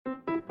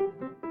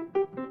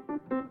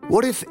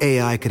What if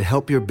AI could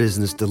help your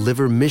business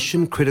deliver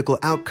mission-critical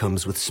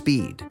outcomes with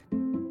speed?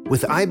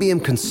 With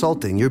IBM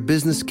Consulting, your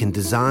business can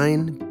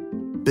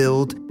design,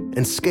 build,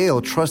 and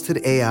scale trusted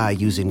AI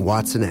using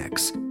Watson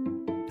X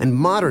and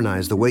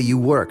modernize the way you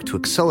work to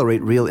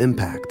accelerate real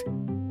impact.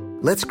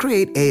 Let's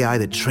create AI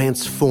that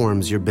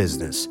transforms your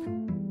business.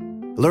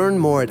 Learn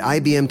more at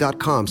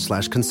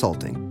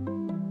ibm.com/consulting.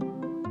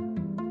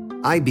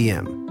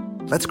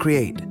 IBM. Let's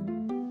create.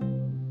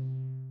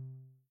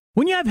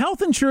 When you have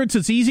health insurance,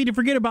 it's easy to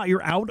forget about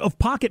your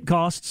out-of-pocket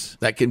costs.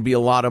 That can be a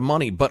lot of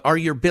money, but are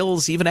your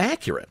bills even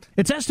accurate?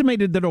 It's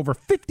estimated that over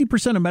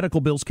 50% of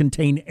medical bills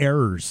contain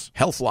errors.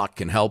 HealthLock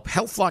can help.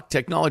 HealthLock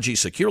technology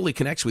securely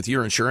connects with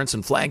your insurance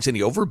and flags any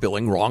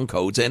overbilling, wrong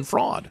codes, and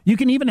fraud. You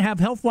can even have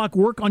HealthLock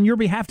work on your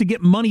behalf to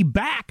get money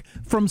back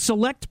from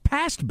select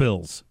past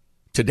bills.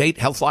 To date,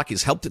 HealthLock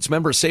has helped its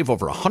members save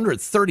over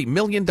 $130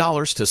 million.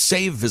 To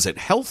save, visit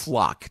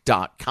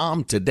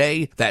healthlock.com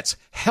today. That's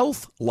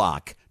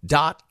healthlock.com.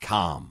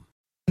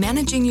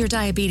 Managing your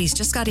diabetes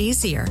just got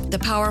easier. The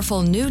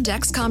powerful new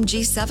Dexcom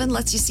G7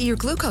 lets you see your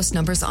glucose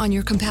numbers on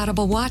your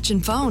compatible watch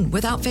and phone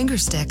without finger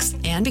sticks.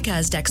 And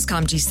because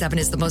Dexcom G7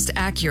 is the most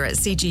accurate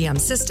CGM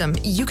system,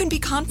 you can be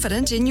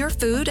confident in your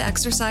food,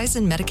 exercise,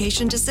 and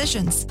medication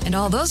decisions. And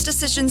all those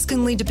decisions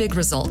can lead to big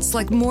results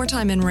like more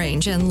time in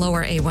range and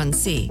lower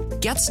A1C.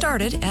 Get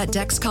started at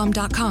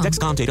Dexcom.com.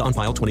 Dexcom data on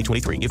file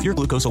 2023. If your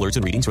glucose alerts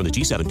and readings from the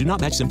G7 do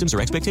not match symptoms or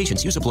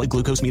expectations, use a blood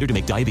glucose meter to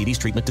make diabetes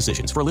treatment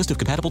decisions. For a list of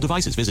compatible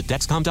devices, visit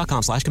Dexcom.com/compatibility. From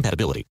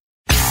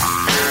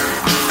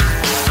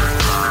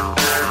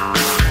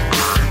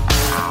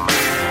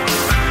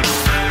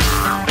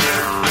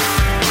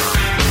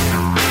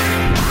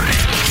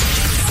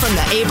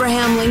the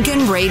Abraham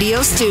Lincoln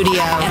Radio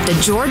Studio at the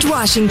George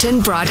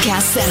Washington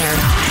Broadcast Center,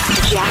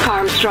 Jack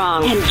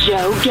Armstrong and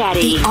Joe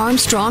Getty. The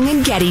Armstrong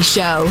and Getty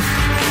Show.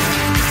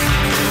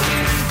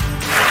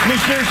 I mean,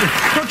 seriously,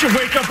 don't you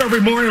wake up every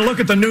morning and look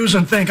at the news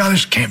and think, oh,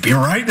 this can't be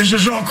right. This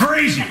is all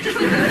crazy.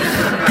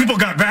 People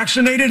got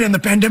vaccinated and the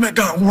pandemic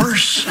got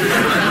worse. You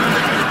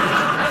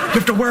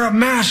have to wear a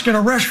mask in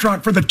a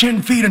restaurant for the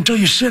 10 feet until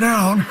you sit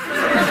down.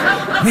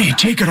 Then you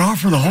take it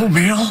off for the whole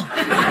meal.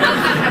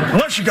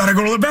 Unless you got to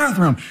go to the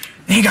bathroom.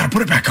 Then you got to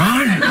put it back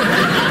on.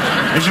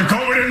 Is it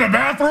COVID in the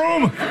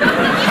bathroom?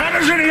 How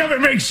does any of it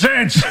make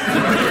sense?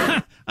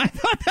 I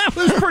thought that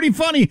was pretty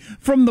funny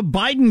from the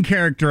Biden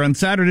character on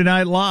Saturday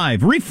Night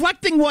Live,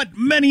 reflecting what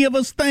many of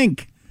us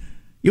think.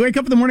 You wake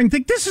up in the morning and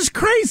think, this is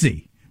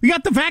crazy. We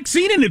got the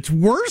vaccine and it's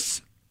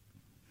worse?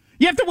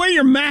 You have to wear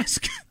your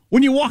mask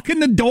when you walk in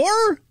the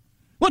door?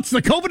 What's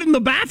the COVID in the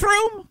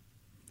bathroom?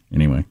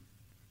 Anyway.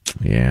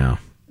 Yeah.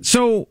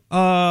 So,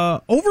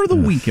 over the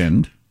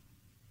weekend,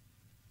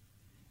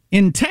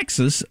 in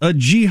Texas, a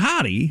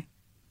jihadi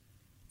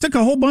took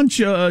a whole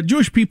bunch of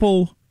Jewish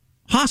people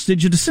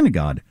hostage at a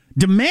synagogue,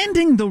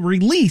 demanding the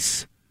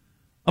release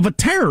of a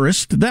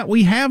terrorist that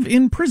we have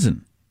in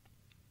prison.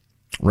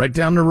 Right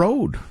down the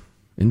road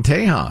in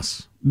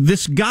Tejas.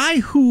 This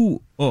guy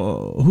who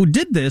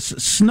did this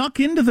snuck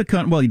into the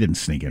country. Well, he didn't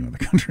sneak into the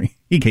country.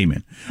 He came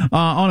in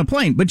on a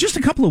plane. But just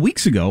a couple of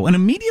weeks ago, and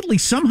immediately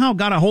somehow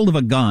got a hold of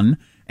a gun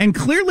and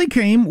clearly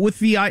came with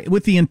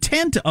the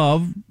intent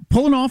of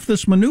pulling off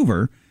this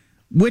maneuver,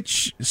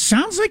 which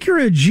sounds like you're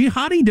a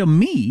jihadi to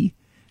me.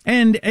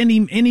 And he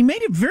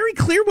made it very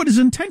clear what his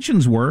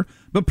intentions were.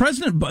 But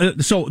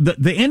so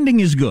the ending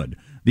is good.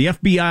 The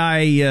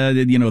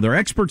FBI, they're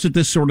experts at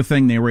this sort of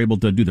thing. They were able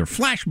to do their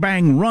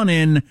flashbang run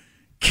in,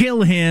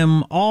 kill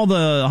him. All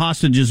the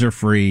hostages are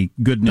free.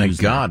 Good news.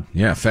 Thank God.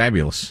 Yeah,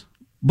 fabulous.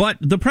 But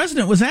the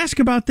president was asked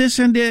about this,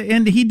 and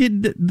he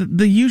did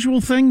the usual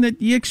thing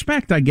that you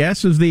expect, I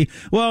guess, is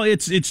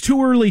it's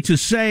too early to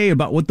say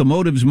about what the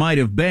motives might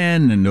have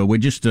been, and we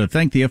just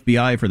thank the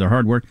FBI for their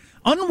hard work.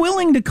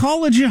 Unwilling to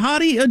call a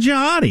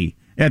jihadi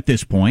at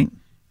this point.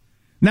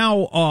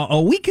 Now, a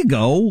week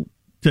ago,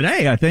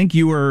 today, I think,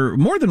 you were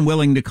more than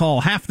willing to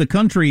call half the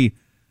country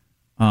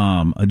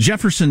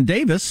Jefferson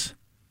Davis,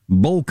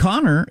 Bull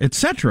Connor,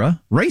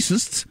 etc.,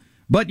 racists.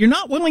 But you're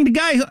not willing to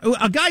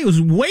a guy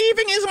who's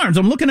waving his arms.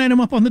 I'm looking at him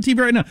up on the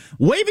TV right now,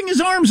 waving his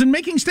arms and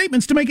making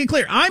statements to make it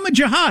clear. I'm a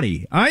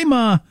jihadi. I'm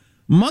a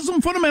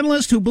Muslim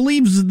fundamentalist who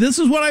believes this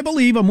is what I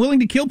believe. I'm willing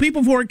to kill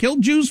people for it, kill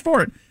Jews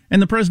for it.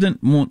 And the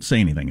president won't say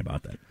anything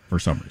about that for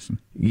some reason.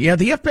 Yeah,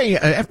 the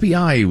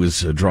FBI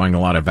was drawing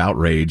a lot of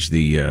outrage.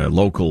 The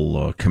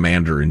local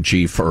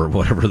commander-in-chief, or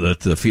whatever,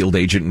 the field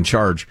agent in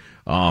charge,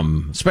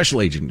 special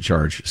agent in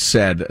charge,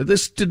 said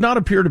this did not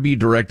appear to be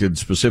directed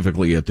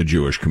specifically at the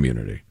Jewish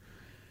community.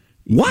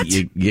 What?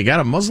 You got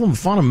a Muslim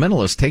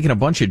fundamentalist taking a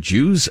bunch of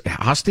Jews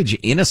hostage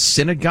in a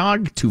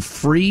synagogue to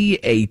free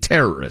a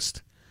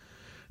terrorist.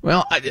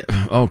 Well,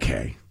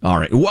 okay. All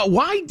right.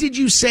 Why did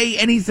you say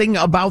anything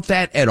about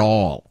that at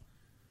all?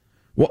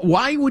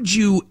 Why would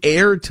you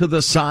err to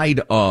the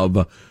side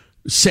of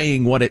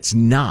saying what it's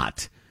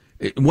not?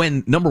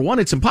 When, number one,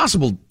 it's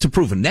impossible to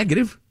prove a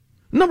negative.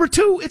 Number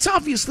two, it's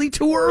obviously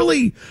too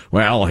early.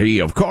 Well, he,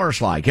 of course,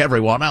 like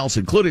everyone else,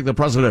 including the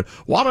president,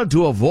 wanted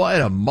to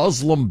avoid a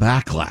Muslim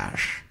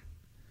backlash.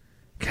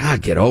 God,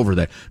 God, get over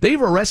that.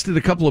 They've arrested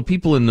a couple of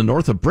people in the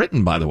north of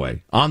Britain, by the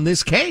way, on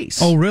this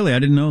case. Oh, really? I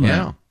didn't know that.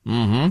 Yeah.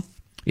 Mm-hmm.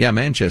 Yeah,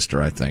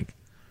 Manchester, I think.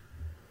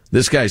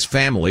 This guy's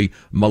family,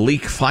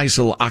 Malik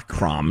Faisal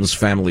Akram's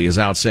family, is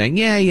out saying,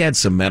 yeah, he had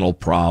some mental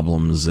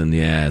problems, and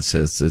yeah, it's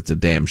a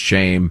damn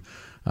shame.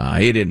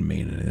 He didn't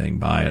mean anything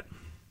by it.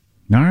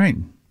 All right.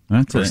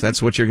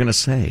 That's what you're going to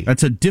say.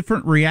 That's a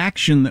different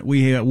reaction that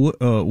we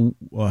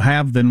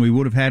have than we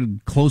would have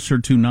had closer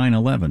to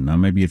 9/11. Now,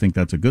 maybe you think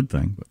that's a good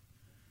thing, but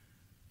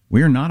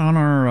we are not on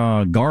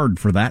our guard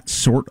for that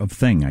sort of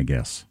thing, I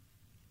guess,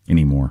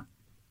 anymore.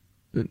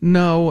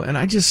 No, and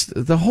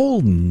the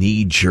whole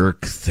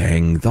knee-jerk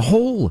thing, the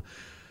whole,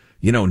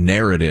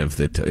 narrative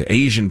that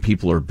Asian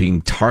people are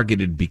being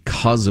targeted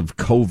because of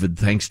COVID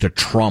thanks to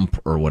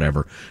Trump or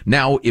whatever.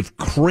 Now, if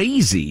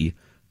crazy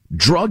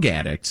drug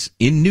addicts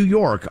in New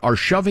York are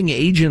shoving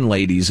Asian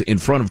ladies in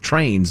front of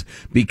trains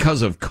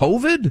because of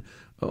COVID,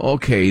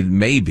 okay,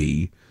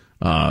 maybe,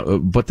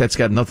 but that's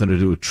got nothing to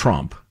do with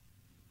Trump.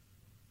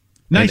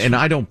 Nice. And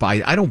I don't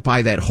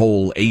buy that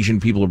whole Asian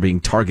people are being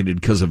targeted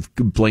because of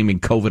blaming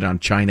COVID on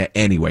China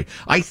anyway.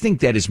 I think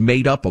that is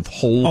made up of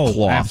whole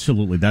cloth.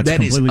 Absolutely. That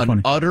is funny.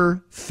 An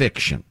utter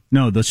fiction.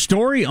 No, the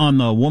story on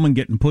the woman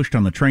getting pushed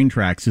on the train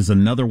tracks is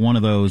another one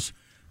of those.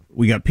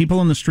 We got people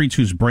on the streets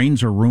whose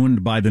brains are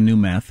ruined by the new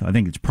meth. I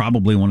think it's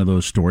probably one of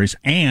those stories.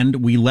 And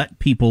we let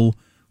people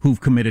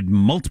who've committed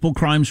multiple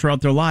crimes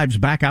throughout their lives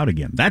back out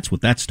again. That's what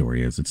that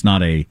story is. It's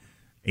not a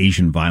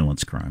Asian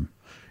violence crime.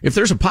 If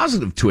there's a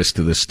positive twist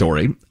to this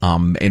story,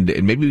 and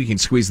maybe we can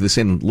squeeze this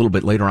in a little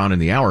bit later on in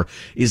the hour,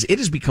 is it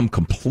has become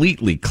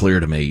completely clear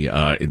to me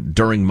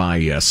during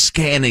my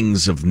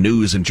scannings of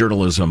news and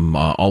journalism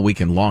all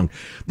weekend long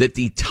that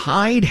the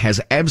tide has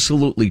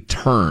absolutely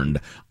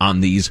turned on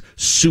these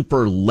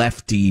super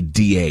lefty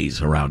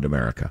DAs around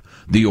America.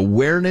 The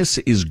awareness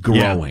is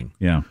growing.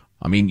 Yeah.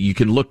 I mean, you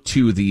can look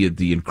to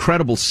the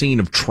incredible scene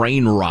of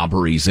train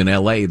robberies in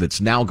L.A. that's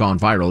now gone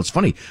viral. It's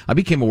funny. I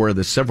became aware of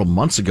this several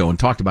months ago and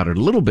talked about it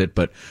a little bit,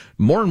 but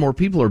more and more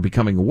people are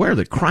becoming aware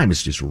that crime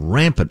is just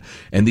rampant.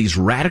 And these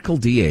radical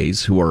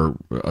DAs who are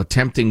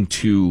attempting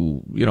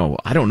to,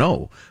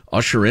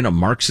 usher in a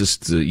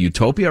Marxist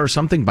utopia or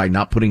something by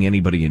not putting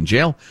anybody in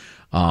jail,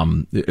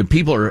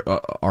 people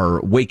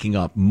are waking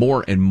up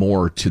more and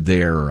more to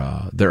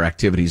their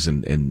activities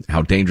and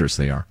how dangerous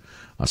they are.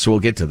 So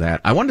we'll get to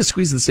that. I wanted to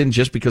squeeze this in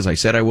just because I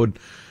said I would.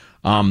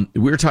 We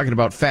were talking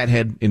about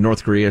Fathead in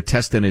North Korea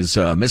testing his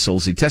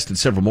missiles. He tested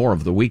several more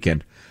over the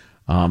weekend.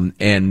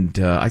 And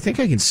I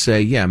think I can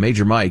say,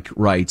 Major Mike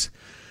writes,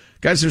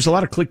 guys, there's a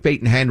lot of clickbait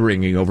and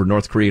hand-wringing over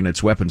North Korea and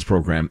its weapons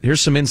program.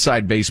 Here's some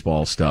inside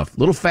baseball stuff.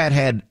 Little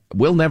Fathead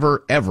will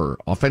never, ever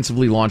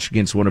offensively launch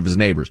against one of his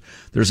neighbors.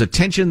 There's a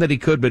tension that he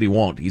could, but he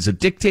won't. He's a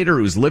dictator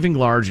who's living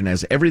large and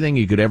has everything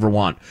he could ever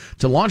want.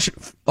 To launch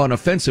an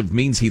offensive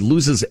means he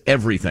loses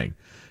everything.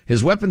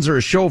 His weapons are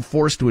a show of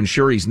force to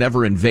ensure he's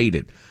never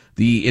invaded.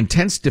 The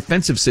intense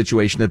defensive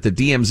situation at the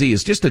DMZ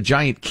is just a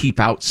giant keep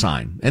out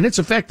sign, and it's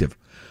effective.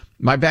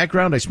 My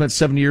background, I spent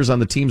 7 years on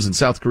the teams in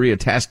South Korea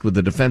tasked with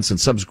the defense and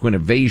subsequent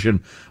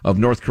invasion of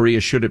North Korea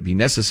should it be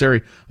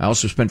necessary. I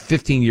also spent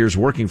 15 years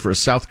working for a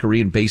South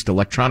Korean-based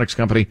electronics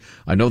company.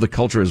 I know the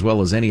culture as well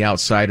as any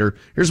outsider.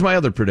 Here's my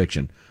other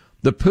prediction.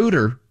 The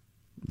Pooter,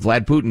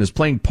 Vlad Putin, is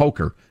playing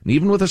poker, and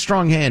even with a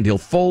strong hand, he'll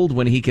fold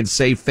when he can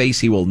save face.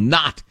 He will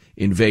not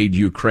invade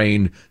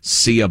Ukraine.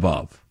 See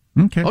above.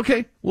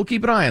 Okay. We'll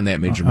keep an eye on that,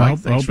 Major Mike.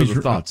 Thanks for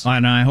the thoughts.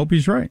 And I hope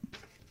he's right.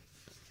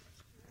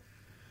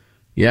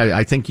 Yeah,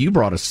 I think you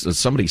brought us.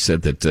 Somebody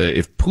said that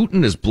if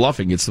Putin is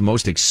bluffing, it's the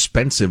most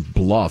expensive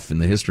bluff in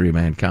the history of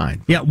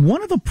mankind. Yeah,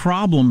 one of the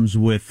problems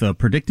with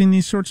predicting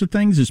these sorts of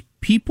things is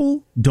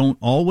people don't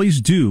always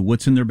do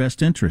what's in their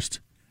best interest.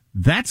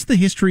 That's the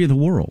history of the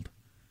world.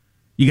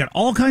 You got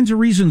all kinds of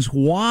reasons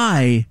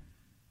why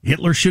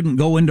Hitler shouldn't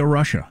go into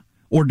Russia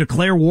or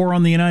declare war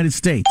on the United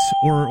States,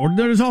 or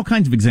there's all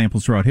kinds of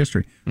examples throughout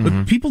history.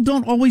 But people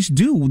don't always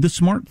do the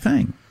smart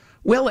thing.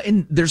 Well,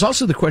 and there's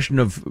also the question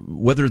of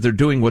whether they're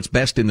doing what's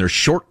best in their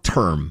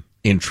short-term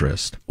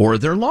interest or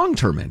their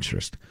long-term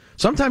interest.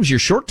 Sometimes your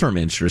short-term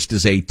interest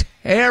is a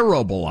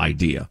terrible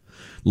idea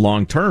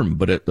long-term,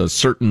 but a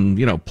certain,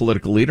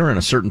 political leader in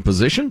a certain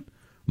position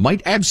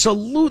might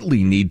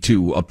absolutely need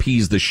to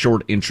appease the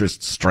short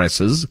interest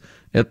stresses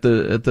at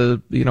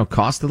the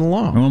cost of the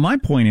long. Well, my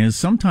point is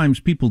sometimes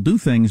people do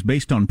things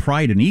based on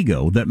pride and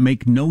ego that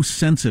make no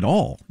sense at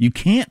all. You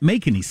can't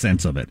make any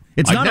sense of it.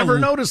 I've never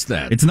noticed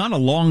that. It's not a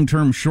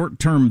long-term,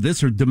 short-term,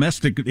 this or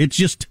domestic. It's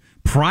just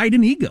pride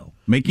and ego.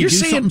 You're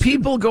saying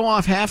people go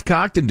off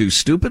half-cocked and do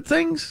stupid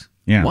things?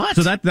 Yeah. What?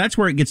 So that's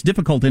where it gets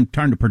difficult in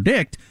trying to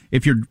predict.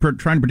 If you're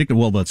trying to predict,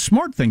 the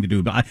smart thing to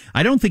do, but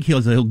I don't think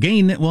he'll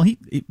gain it. Well,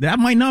 that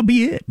might not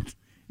be it.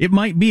 It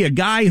might be a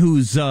guy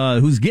who's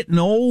getting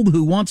old,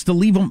 who wants to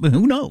leave him.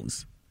 Who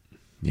knows?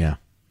 Yeah.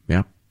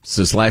 It's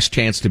his last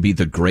chance to be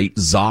the great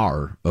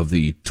czar of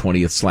the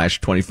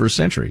 20th/21st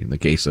century in the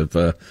case of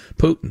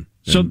Putin.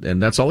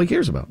 And that's all he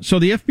cares about. So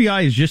the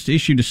FBI has just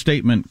issued a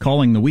statement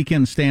calling the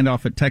weekend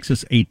standoff at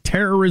Texas a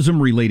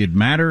terrorism-related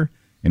matter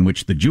in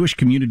which the Jewish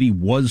community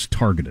was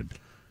targeted.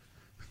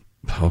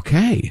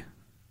 Okay.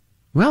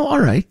 Well, all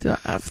right.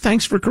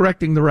 Thanks for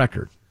correcting the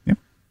record. Yep.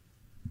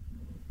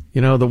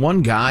 You know, the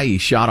one guy, he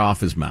shot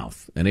off his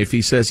mouth. And if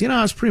he says,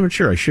 I was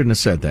premature, I shouldn't have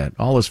said that,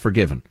 all is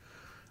forgiven.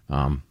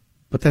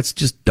 But that's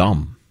just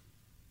dumb.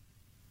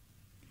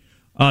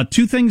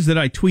 Two things that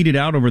I tweeted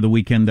out over the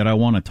weekend that I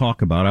want to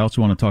talk about. I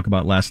also want to talk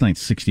about last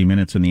night's 60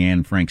 Minutes and the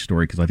Anne Frank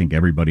story, because I think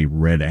everybody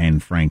read Anne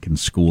Frank in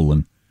school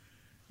and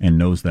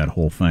knows that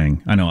whole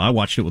thing. I know I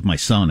watched it with my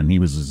son, and he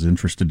was as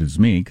interested as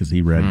me because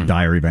he read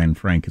Diary of Anne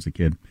Frank as a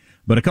kid.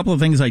 But a couple of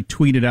things I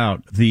tweeted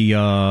out.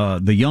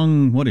 The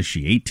young, what is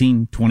she,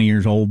 18, 20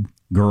 years old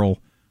girl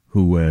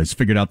who has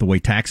figured out the way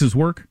taxes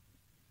work.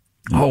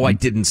 Oh, I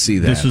didn't see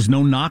that. This is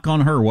no knock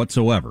on her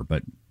whatsoever,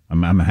 but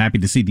I'm happy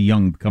to see the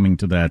young coming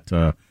to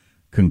that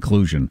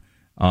conclusion.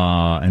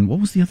 And what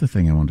was the other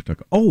thing I wanted to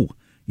talk about? Oh,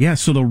 yeah,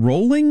 so the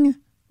rolling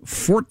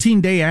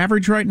 14-day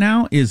average right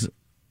now is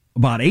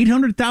about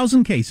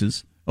 800,000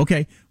 cases.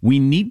 Okay, we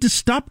need to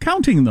stop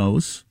counting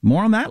those.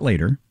 More on that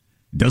later.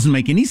 Doesn't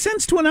make any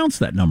sense to announce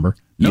that number.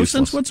 No Useless.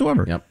 sense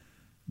whatsoever. Yep.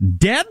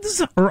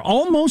 Deaths are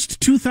almost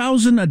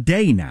 2,000 a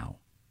day now.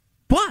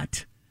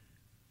 But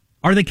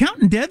are they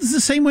counting deaths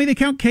the same way they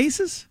count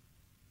cases?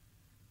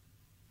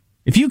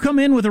 If you come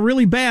in with a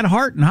really bad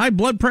heart and high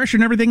blood pressure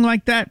and everything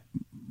like that,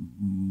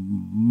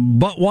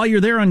 but while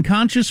you're there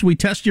unconscious, we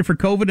test you for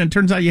COVID and it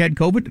turns out you had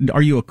COVID,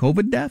 are you a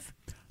COVID death?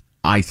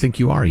 I think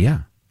you are,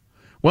 yeah.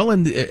 Well,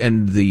 and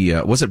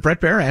the was it Brett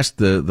Baer asked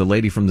the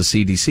lady from the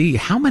CDC,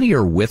 how many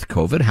are with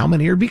COVID? How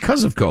many are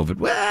because of COVID?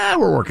 Well,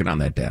 we're working on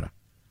that data.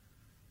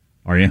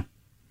 Are you?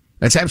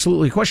 That's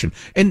absolutely a question.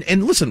 And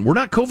listen, we're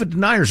not COVID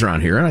deniers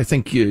around here, and I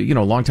think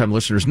longtime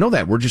listeners know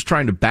that. We're just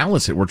trying to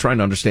balance it. We're trying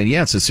to understand,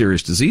 it's a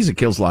serious disease. It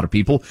kills a lot of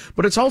people,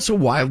 but it's also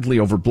wildly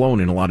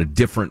overblown in a lot of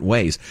different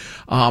ways.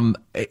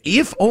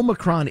 If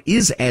Omicron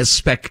is as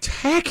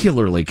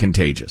spectacularly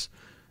contagious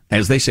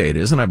as they say it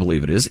is, and I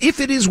believe it is,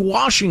 if it is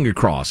washing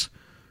across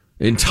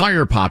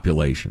entire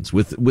populations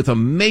with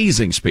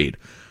amazing speed,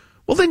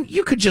 well, then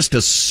you could just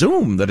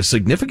assume that a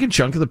significant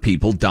chunk of the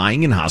people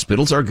dying in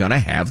hospitals are going to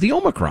have the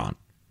Omicron.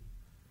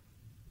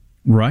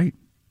 Right.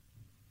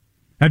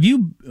 Have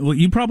you? Well,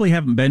 you probably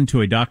haven't been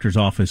to a doctor's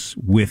office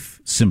with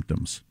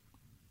symptoms.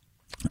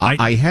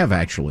 I have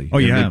actually. Oh,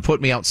 you have? They put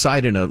me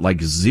outside in a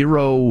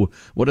zero.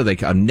 What are they?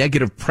 A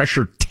negative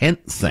pressure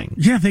tent thing.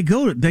 Yeah, they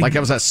go. Like I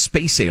was a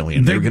space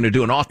alien. They were going to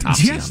do an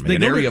autopsy on me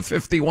in Area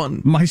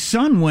 51. My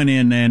son went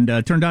in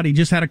and turned out he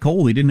just had a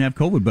cold. He didn't have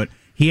COVID, but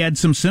he had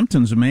some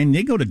symptoms. Man,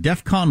 they go to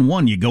DEFCON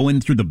 1. You go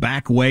in through the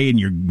back way and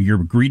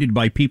you're greeted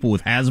by people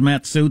with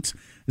hazmat suits.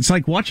 It's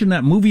like watching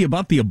that movie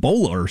about the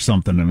Ebola or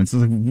something. And it's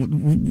like,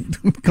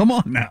 come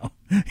on now.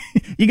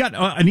 You got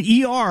an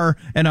ER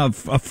and a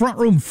front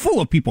room full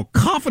of people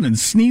coughing and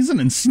sneezing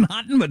and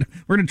snotting, but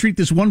we're going to treat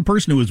this one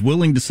person who is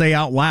willing to say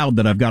out loud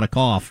that I've got a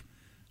cough.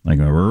 Like,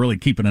 we're really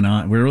keeping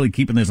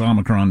this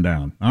Omicron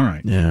down. All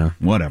right. Yeah.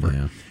 Whatever.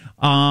 Yeah.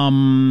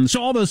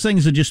 So all those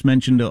things I just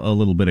mentioned a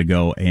little bit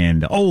ago,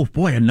 and oh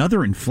boy,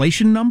 another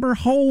inflation number.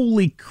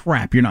 Holy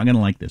crap. You're not going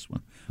to like this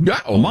one.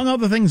 Uh-oh. Among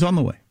other things on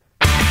the way.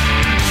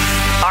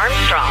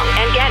 Armstrong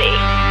and Getty.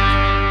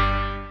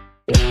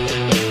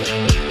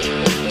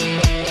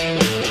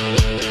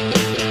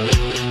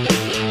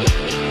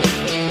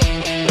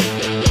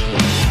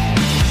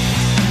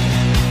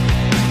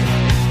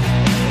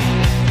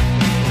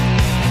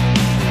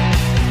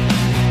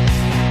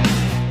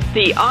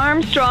 The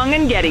Armstrong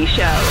and Getty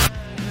Show.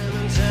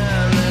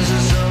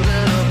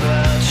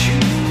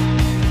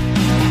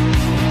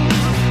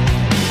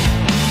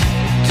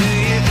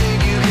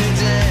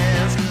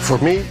 For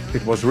me,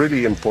 it was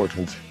really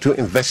important to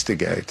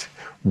investigate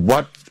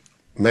what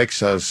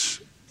makes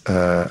us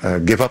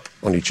give up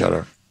on each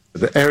other.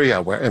 The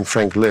area where Anne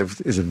Frank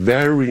lived is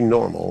very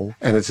normal,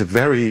 and it's a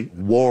very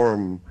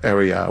warm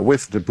area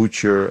with the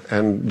butcher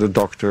and the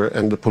doctor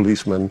and the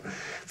policeman.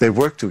 They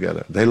worked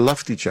together, they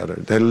loved each other,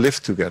 they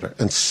lived together,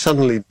 and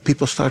suddenly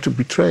people start to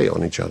betray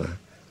on each other.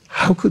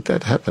 How could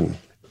that happen?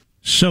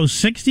 So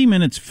 60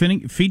 Minutes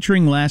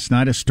featuring last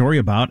night a story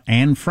about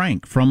Anne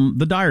Frank from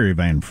the Diary of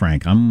Anne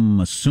Frank. I'm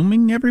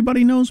assuming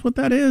everybody knows what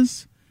that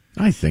is.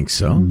 I think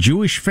so.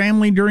 Jewish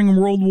family during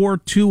World War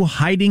II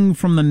hiding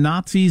from the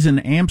Nazis in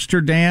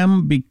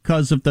Amsterdam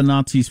because if the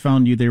Nazis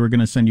found you, they were going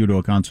to send you to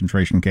a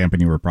concentration camp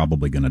and you were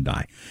probably going to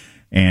die.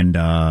 And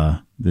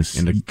a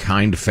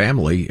kind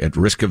family at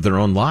risk of their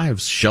own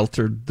lives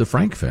sheltered the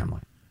Frank family.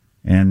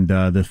 And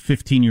the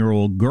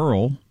 15-year-old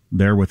girl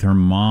there with her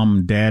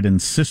mom, dad,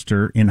 and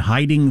sister in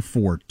hiding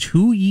for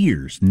 2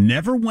 years,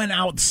 never went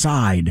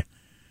outside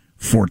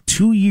for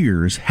 2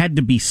 years, had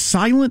to be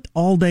silent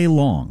all day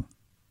long.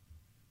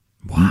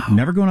 Wow.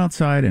 Never going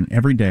outside and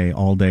every day,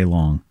 all day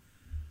long.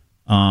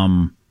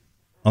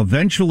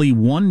 Eventually,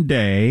 one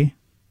day,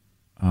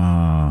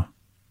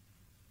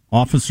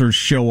 officers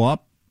show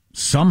up,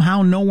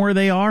 somehow know where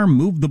they are,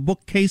 move the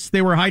bookcase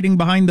they were hiding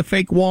behind the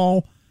fake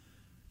wall,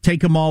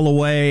 take them all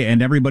away,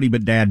 and everybody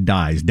but Dad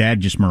dies. Dad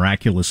just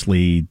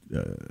miraculously...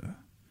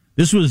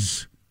 this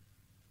was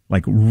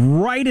like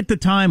right at the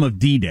time of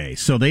D-Day.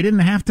 So they didn't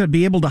have to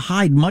be able to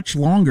hide much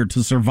longer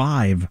to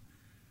survive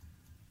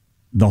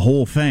the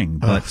whole thing.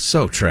 But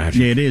so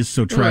tragic. It is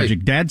so tragic.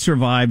 Right. Dad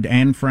survived.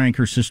 Anne Frank,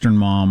 her sister and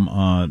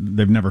mom,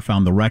 they've never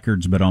found the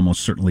records, but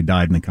almost certainly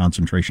died in the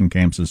concentration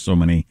camps, as so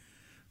many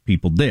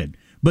people did.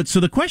 But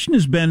so the question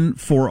has been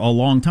for a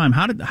long time: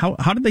 how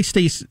did they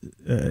stay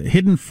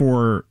hidden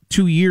for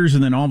 2 years,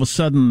 and then all of a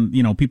sudden,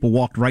 people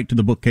walked right to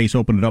the bookcase,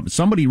 opened it up,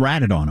 somebody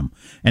ratted on them,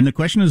 and the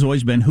question has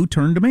always been who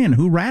turned them in,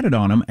 who ratted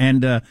on them,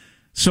 and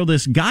so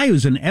this guy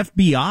who's an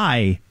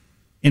FBI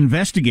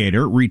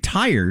investigator,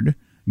 retired,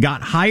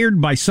 got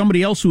hired by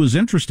somebody else who was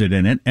interested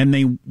in it, and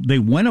they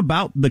went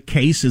about the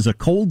case as a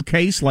cold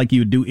case like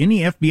you would do any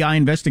FBI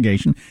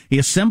investigation. He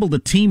assembled a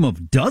team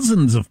of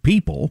dozens of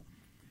people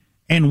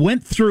and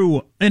went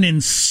through an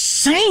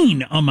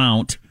insane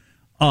amount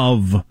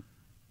of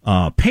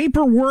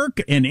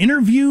paperwork and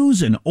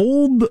interviews and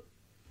old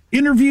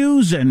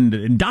interviews and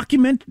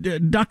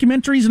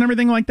documentaries and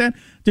everything like that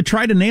to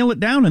try to nail it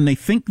down, and they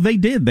think they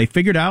did. They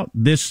figured out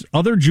this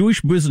other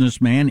Jewish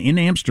businessman in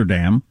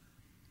Amsterdam.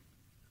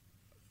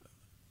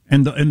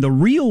 And the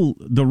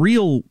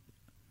real,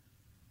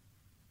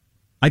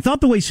 I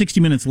thought the way 60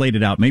 Minutes laid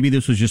it out, maybe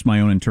this was just my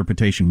own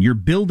interpretation. You're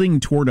building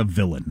toward a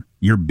villain.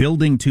 You're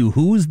building to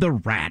who's the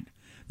rat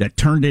that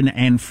turned in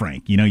Anne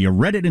Frank. You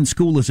read it in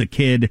school as a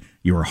kid.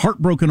 You were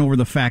heartbroken over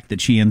the fact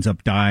that she ends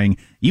up dying.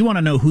 You want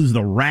to know who's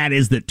the rat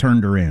is that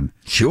turned her in.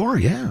 Sure,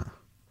 yeah.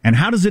 And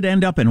how does it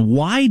end up? And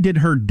why did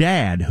her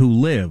dad, who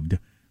lived,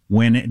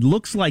 when it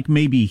looks like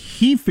maybe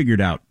he figured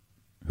out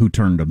who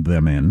turned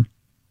them in,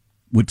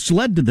 which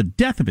led to the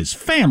death of his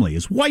family,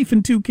 his wife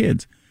and 2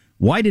 kids.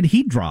 Why did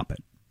he drop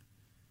it?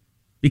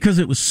 Because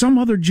it was some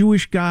other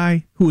Jewish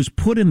guy who was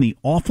put in the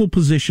awful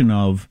position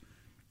of,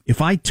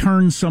 if I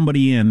turn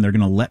somebody in, they're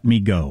going to let me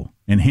go.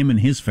 And him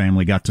and his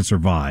family got to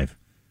survive.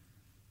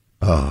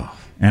 Oh.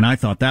 And I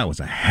thought that was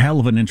a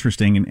hell of an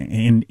interesting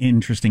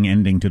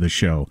ending to the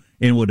show.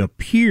 It would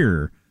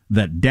appear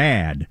that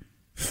Dad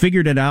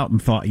figured it out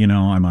and thought,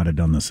 I might have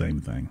done the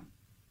same thing.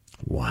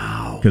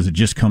 Wow. Because it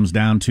just comes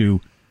down to,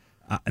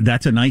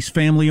 that's a nice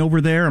family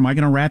over there. Am I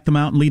going to rat them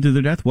out and lead to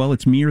their death? Well,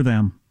 it's me or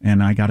them,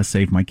 and I got to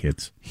save my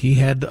kids. He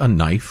had a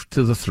knife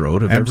to the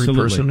throat of every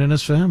person in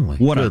his family.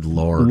 Good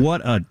Lord.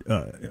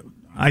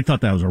 I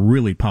thought that was a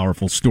really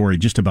powerful story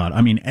just about,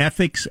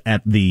 ethics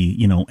at the,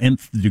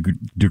 nth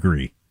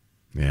degree.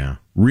 Yeah.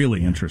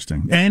 Really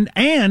interesting. And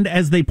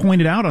as they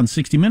pointed out on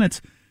 60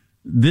 Minutes,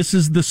 this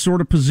is the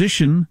sort of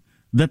position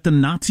that the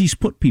Nazis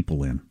put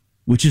people in,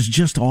 which is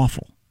just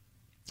awful.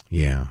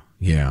 Yeah.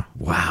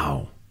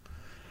 Wow.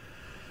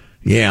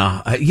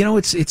 Yeah,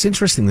 it's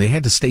interesting. They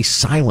had to stay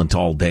silent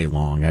all day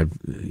long. I've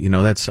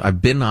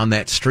been on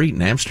that street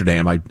in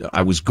Amsterdam.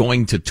 I was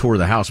going to tour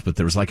the house, but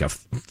there was like a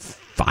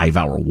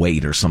 5-hour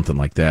wait or something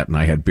like that, and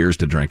I had beers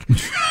to drink.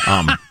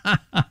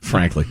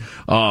 Frankly,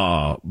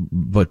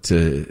 but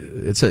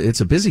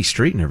it's a busy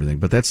street and everything.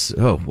 But that's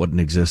what an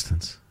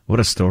existence! What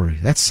a story!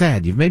 That's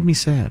sad. You've made me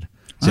sad.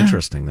 It's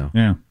interesting though.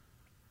 Yeah.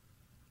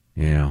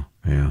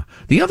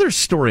 The other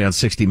story on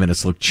 60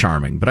 Minutes looked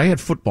charming, but I had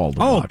football to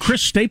watch.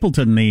 Chris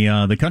Stapleton,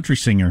 the country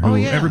singer who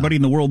everybody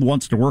in the world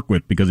wants to work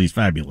with because he's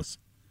fabulous.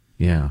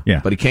 Yeah.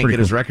 But he can't get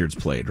his records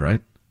played,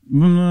 right?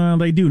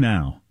 They do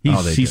now.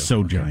 He's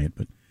so giant,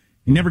 but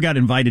he never got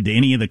invited to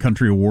any of the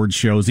country awards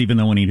shows, even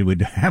though he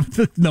would have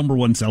the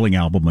 #1 selling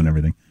album and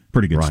everything.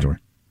 Pretty good story.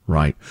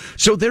 Right.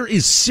 So there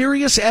is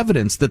serious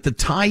evidence that the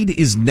tide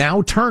is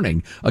now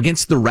turning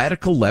against the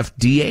radical left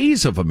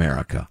DAs of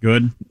America.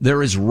 Good.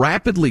 There is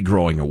rapidly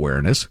growing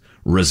awareness,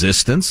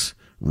 resistance,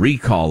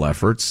 recall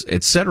efforts,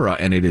 etc.,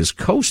 and it is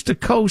coast to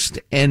coast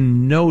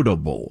and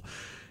notable.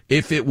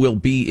 If it will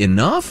be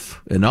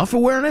enough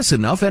awareness,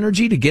 enough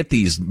energy to get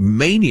these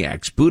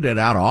maniacs booted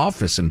out of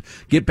office and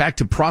get back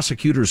to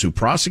prosecutors who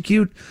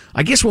prosecute,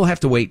 I guess we'll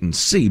have to wait and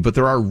see, but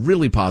there are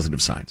really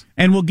positive signs.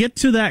 And we'll get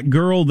to that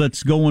girl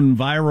that's going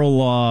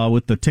viral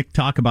with the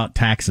TikTok about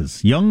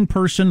taxes. Young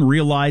person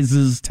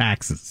realizes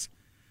taxes.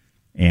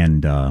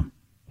 And I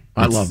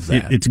love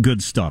that. It's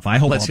good stuff.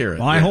 Let's hear it.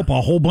 I hope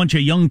a whole bunch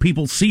of young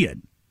people see it.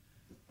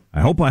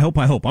 I hope.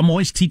 I'm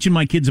always teaching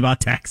my kids about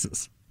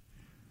taxes.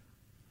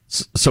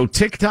 So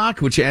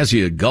TikTok, which has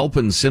you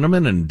gulping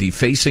cinnamon and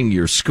defacing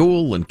your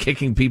school and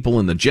kicking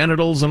people in the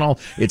genitals and all,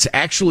 it's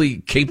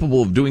actually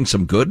capable of doing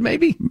some good,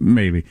 maybe?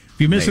 Maybe.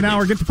 If you miss an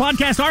hour, get the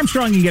podcast,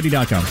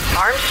 ArmstrongandGetty.com.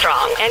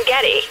 Armstrong and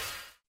Getty.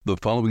 The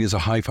following is a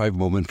high-five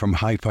moment from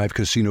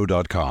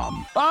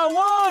highfivecasino.com. I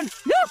won!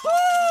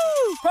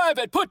 Yahoo!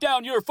 Private, put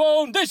down your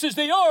phone. This is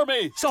the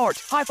Army. Sarge,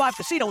 High Five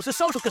Casino is a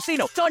social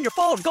casino. It's on your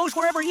phone. Goes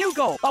wherever you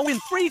go. I win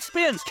free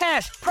spins,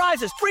 cash,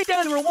 prizes, free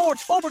daily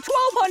rewards, over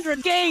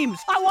 1,200 games.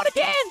 I won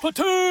again.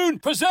 Platoon,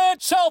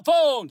 present cell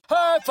phone.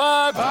 High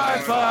Five. High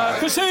Five.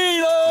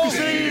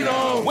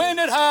 Casino. Win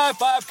at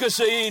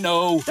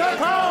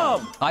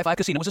highfivecasino.com. High Five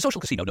Casino is a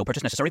social casino. No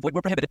purchase necessary. Void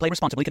where prohibited. Play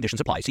responsibly.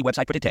 Conditions apply. See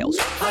website for details.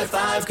 High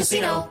Five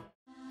Casino.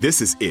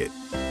 This is it.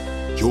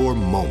 Your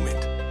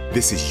moment.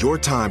 This is your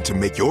time to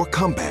make your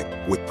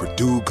comeback with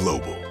Purdue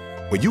Global.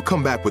 When you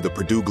come back with a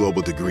Purdue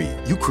Global degree,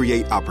 you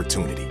create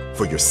opportunity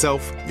for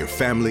yourself, your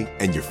family,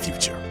 and your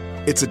future.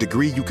 It's a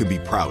degree you can be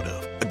proud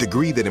of, a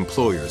degree that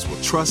employers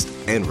will trust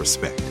and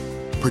respect.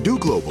 Purdue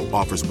Global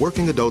offers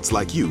working adults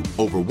like you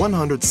over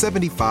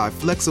 175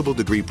 flexible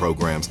degree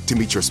programs to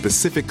meet your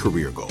specific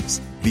career goals.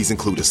 These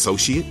include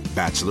associate,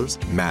 bachelor's,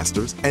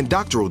 master's, and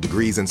doctoral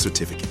degrees and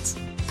certificates.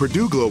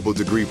 Purdue Global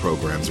degree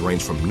programs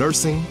range from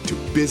nursing to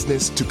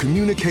business to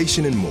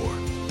communication and more.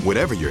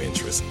 Whatever your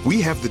interest,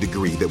 we have the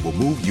degree that will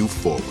move you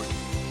forward.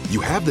 You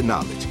have the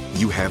knowledge,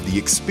 you have the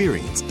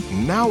experience.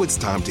 Now it's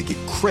time to get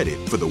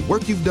credit for the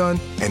work you've done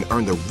and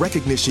earn the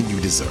recognition you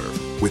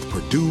deserve with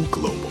Purdue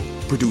Global,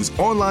 Purdue's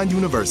online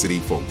university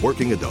for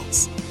working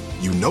adults.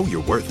 You know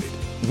you're worth it.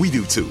 We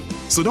do too.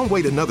 So don't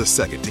wait another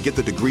second to get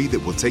the degree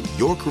that will take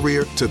your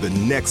career to the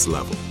next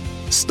level.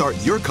 Start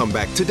your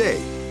comeback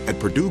today at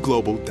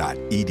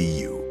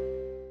purdueglobal.edu.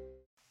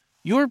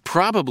 You're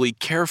probably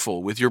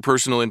careful with your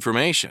personal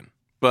information,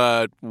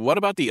 but what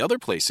about the other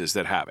places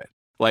that have it?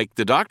 Like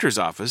the doctor's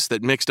office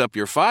that mixed up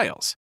your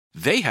files.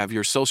 They have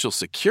your social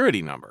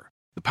security number.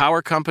 The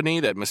power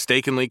company that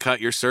mistakenly cut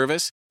your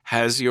service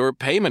has your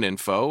payment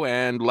info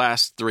and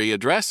last 3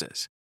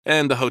 addresses.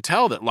 And the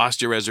hotel that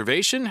lost your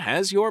reservation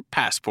has your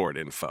passport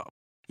info.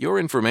 Your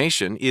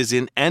information is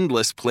in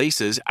endless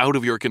places out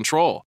of your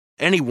control.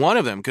 Any one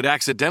of them could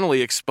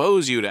accidentally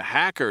expose you to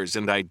hackers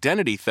and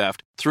identity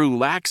theft through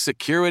lax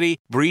security,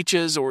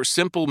 breaches, or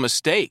simple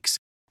mistakes.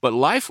 But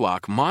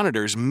LifeLock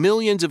monitors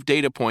millions of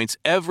data points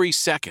every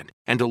second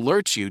and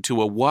alerts you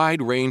to a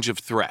wide range of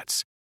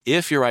threats.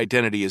 If your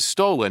identity is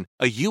stolen,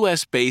 a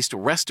U.S.-based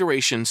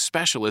restoration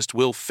specialist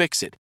will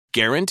fix it,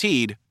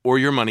 guaranteed, or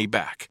your money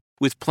back,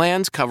 with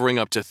plans covering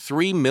up to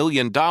 $3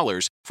 million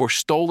for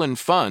stolen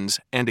funds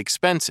and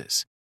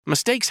expenses.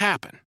 Mistakes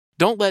happen.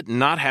 Don't let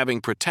not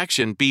having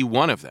protection be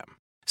one of them.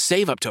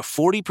 Save up to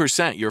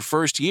 40% your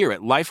first year at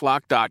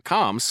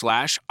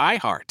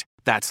LifeLock.com/iHeart.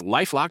 That's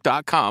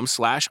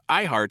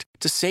LifeLock.com/iHeart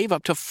to save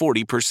up to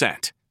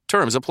 40%.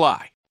 Terms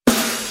apply.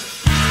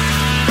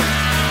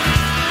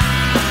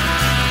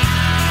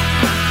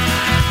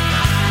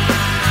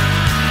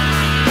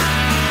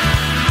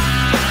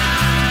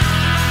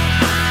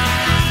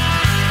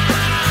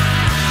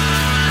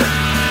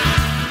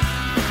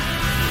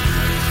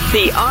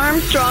 The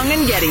Armstrong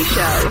and Getty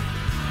Show.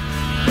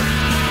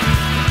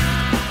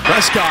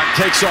 Prescott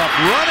takes off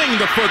running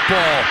the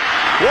football.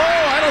 Whoa,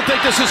 I don't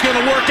think this is going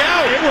to work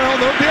out. It will.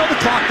 They'll be able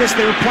to clock this.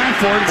 They were planning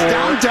for it. It's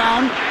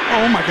down.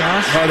 Oh, my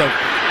gosh. Oh, the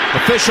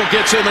official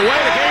gets in the way.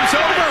 The game's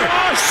over.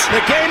 Gosh. The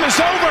game is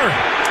over.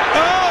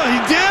 Oh, he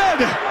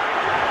did.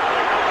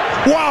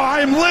 Wow,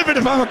 I am livid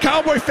if I'm a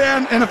Cowboy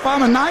fan and if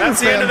I'm a Niners fan.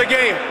 That's the end of the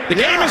game. The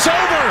game is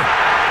over.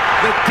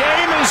 The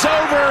game is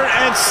over,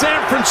 and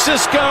San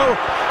Francisco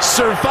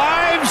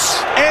survives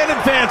and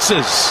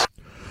advances.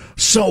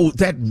 So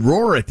that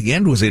roar at the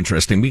end was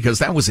interesting because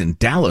that was in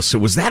Dallas. So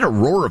was that a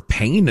roar of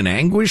pain and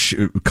anguish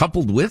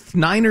coupled with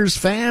Niners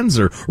fans,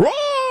 or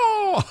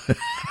roar? It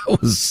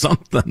was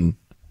something.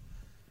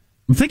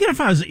 I'm thinking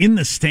if I was in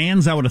the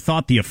stands, I would have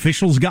thought the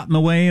officials got in the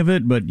way of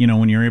it. But, you know,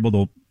 when you're able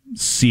to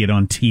see it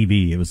on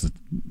TV, it was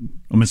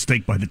a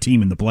mistake by the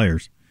team and the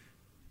players.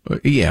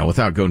 Yeah,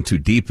 without going too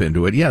deep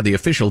into it, yeah, the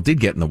official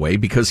did get in the way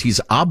because he's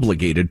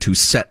obligated to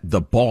set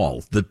the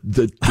ball. The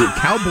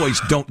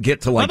Cowboys don't get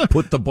to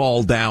put the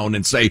ball down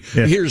and say,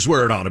 here's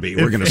where it ought to be.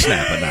 We're going to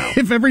snap it now.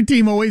 If every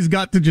team always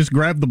got to just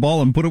grab the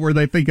ball and put it where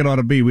they think it ought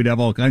to be, we'd have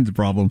all kinds of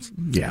problems.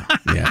 Yeah,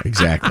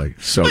 exactly.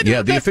 So,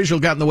 yeah, the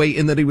official got in the way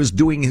in that he was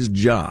doing his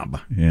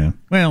job. Yeah,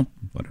 well,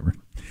 whatever.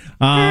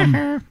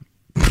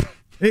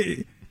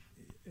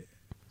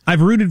 I've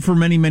rooted for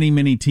many, many,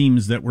 many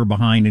teams that were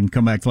behind and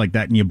come back like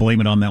that, and you blame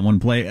it on that one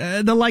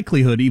play. The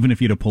likelihood, even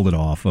if you'd have pulled it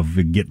off, of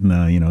getting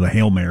the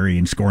Hail Mary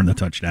and scoring the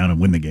touchdown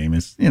and win the game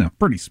is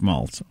pretty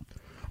small. So.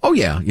 Oh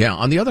yeah.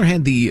 On the other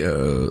hand,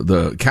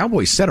 the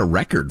Cowboys set a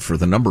record for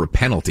the number of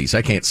penalties.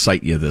 I can't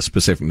cite you the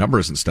specific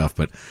numbers and stuff,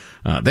 but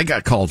they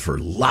got called for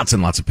lots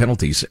and lots of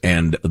penalties,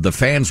 and the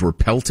fans were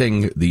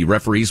pelting the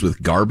referees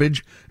with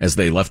garbage as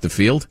they left the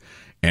field.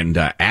 And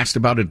asked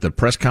about it at the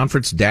press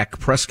conference, Dak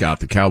Prescott,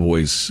 the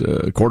Cowboys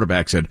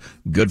quarterback, said,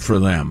 good for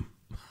them.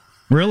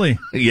 Really?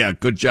 Yeah,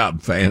 good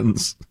job,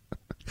 fans.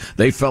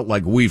 They felt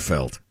like we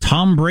felt.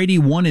 Tom Brady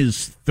won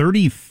his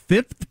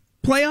 35th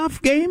playoff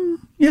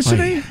game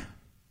yesterday?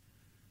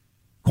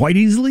 Quite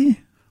easily?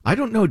 I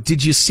don't know.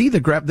 Did you see the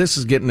graph? This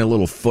is getting a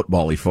little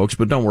football-y, folks,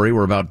 but don't worry,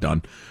 we're about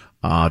done.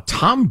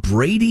 Tom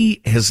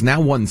Brady has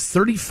now won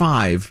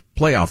 35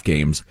 playoff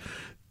games.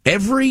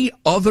 Every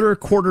other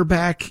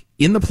quarterback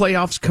in the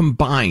playoffs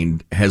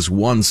combined has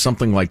won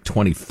something like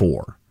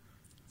 24.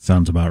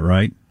 Sounds about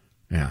right.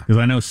 Yeah. Because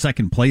I know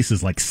second place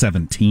is like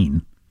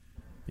 17.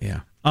 Yeah.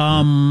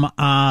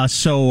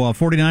 So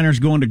 49ers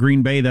going to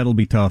Green Bay, that'll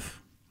be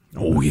tough.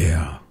 Oh,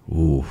 yeah.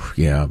 Ooh,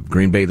 yeah.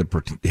 Green Bay, the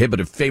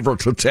prohibitive favorite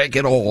to take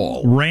it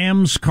all.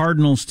 Rams,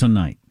 Cardinals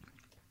tonight.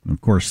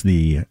 Of course,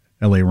 the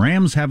LA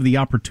Rams have the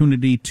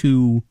opportunity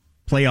to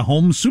play a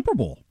home Super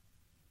Bowl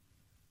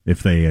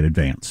if they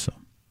advance. So.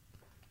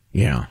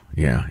 Yeah,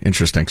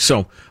 interesting.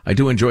 So I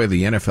do enjoy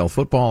the NFL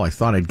football. I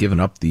thought I'd given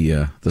up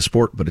the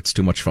sport, but it's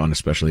too much fun,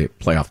 especially at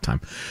playoff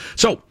time.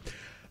 So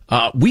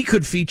we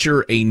could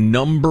feature a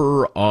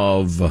number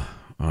of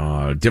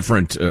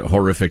different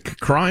horrific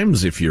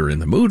crimes if you're in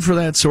the mood for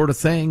that sort of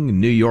thing.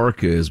 New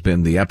York has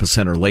been the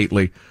epicenter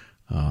lately.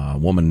 A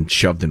woman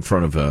shoved in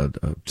front of a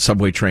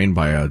subway train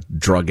by a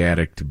drug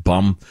addict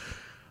bum.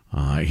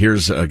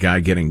 Here's a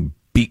guy getting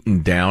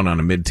beaten down on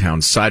a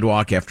midtown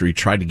sidewalk after he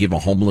tried to give a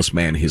homeless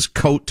man his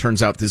coat.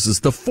 Turns out this is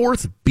the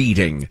fourth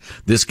beating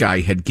this guy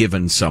had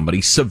given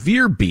somebody,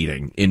 severe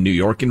beating in New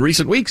York in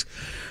recent weeks.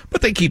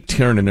 But they keep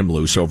turning him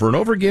loose over and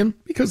over again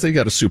because they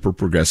got a super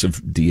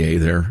progressive DA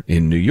there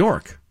in New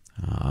York,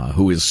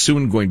 who is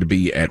soon going to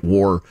be at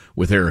war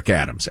with Eric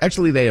Adams.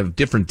 Actually, they have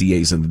different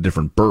DAs in the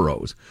different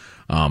boroughs.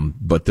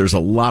 But there's a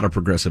lot of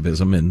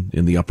progressivism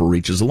in the upper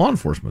reaches of law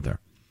enforcement there.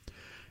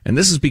 And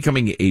this is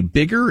becoming a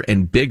bigger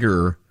and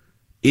bigger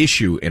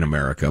issue in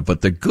America. But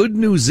the good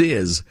news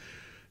is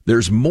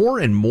there's more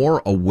and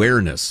more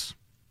awareness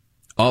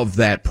of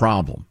that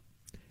problem.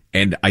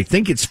 And I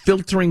think it's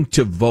filtering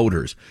to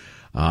voters.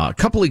 A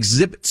couple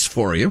exhibits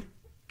for you,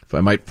 if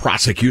I might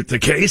prosecute the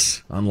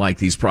case, unlike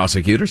these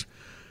prosecutors.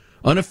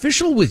 An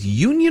official with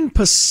Union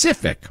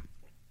Pacific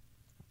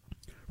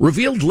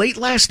revealed late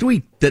last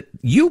week that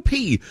UP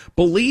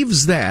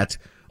believes that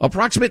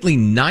approximately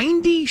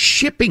 90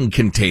 shipping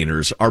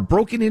containers are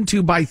broken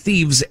into by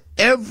thieves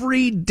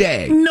every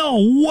day.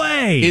 No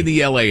way! In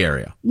the LA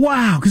area.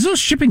 Wow, because those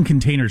shipping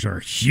containers are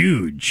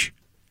huge.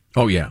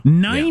 Oh, yeah.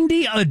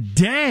 90 a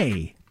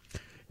day.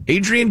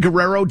 Adrian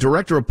Guerrero,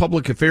 Director of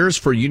Public Affairs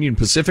for Union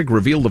Pacific,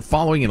 revealed the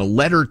following in a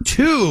letter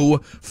to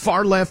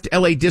far-left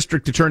LA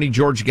District Attorney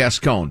George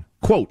Gascon.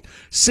 Quote,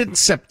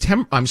 since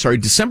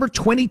December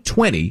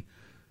 2020,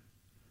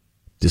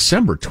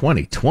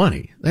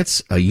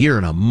 that's a year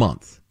and a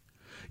month,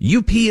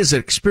 UP has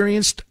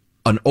experienced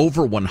an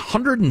over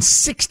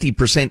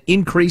 160%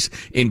 increase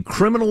in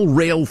criminal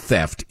rail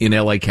theft in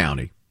LA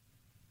County.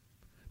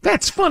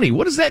 That's funny.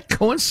 What does that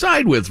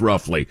coincide with,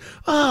 roughly?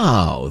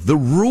 Oh, the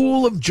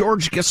rule of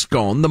George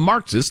Gascon, the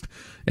Marxist,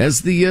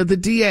 as the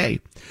DA.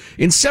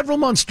 In several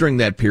months during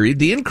that period,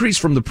 the increase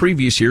from the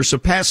previous year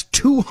surpassed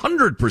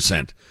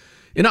 200%.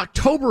 In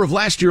October of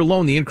last year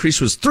alone, the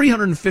increase was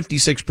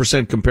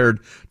 356%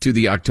 compared to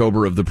the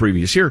October of the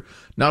previous year.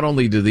 Not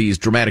only do these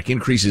dramatic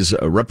increases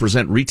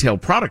represent retail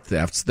product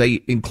thefts,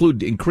 they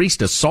include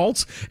increased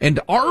assaults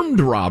and armed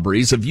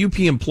robberies of UP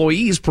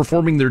employees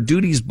performing their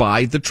duties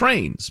by the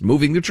trains,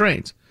 moving the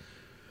trains.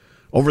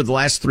 Over the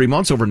last 3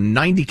 months, over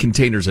 90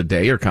 containers a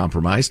day are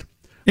compromised.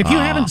 If you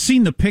haven't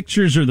seen the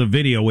pictures or the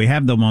video, we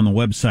have them on the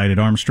website at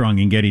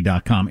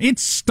ArmstrongandGetty.com.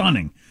 It's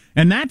stunning.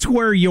 And that's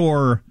where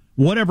your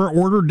whatever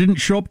order didn't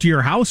show up to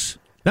your house,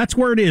 that's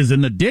where it is,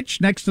 in the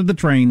ditch next to the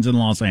trains in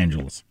Los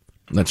Angeles.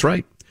 That's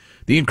right.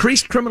 The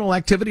increased criminal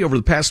activity over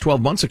the past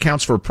 12 months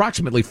accounts for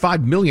approximately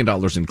 $5 million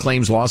in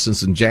claims,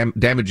 losses, and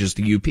damages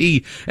to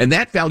UP, and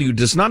that value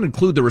does not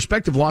include the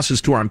respective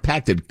losses to our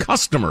impacted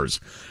customers.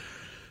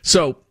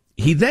 So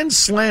he then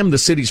slammed the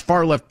city's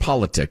far-left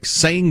politics,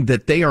 saying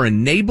that they are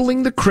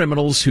enabling the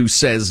criminals who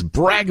says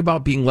brag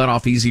about being let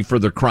off easy for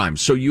their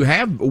crimes. So you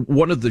have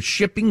one of the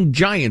shipping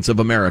giants of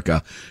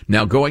America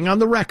now going on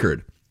the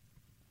record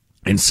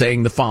and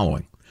saying the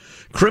following.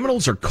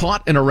 Criminals are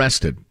caught and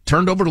arrested,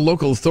 turned over to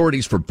local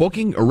authorities for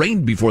booking,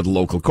 arraigned before the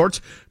local courts.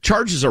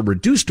 Charges are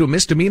reduced to a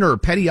misdemeanor or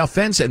petty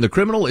offense, and the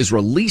criminal is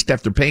released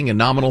after paying a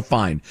nominal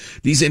fine.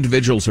 These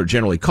individuals are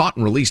generally caught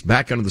and released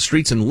back onto the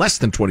streets in less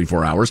than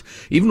 24 hours.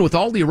 Even with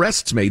all the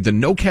arrests made, the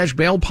no-cash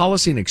bail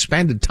policy and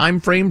expanded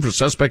time frame for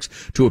suspects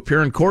to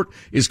appear in court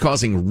is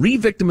causing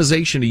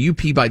re-victimization to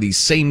UP by these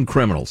same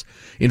criminals.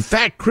 In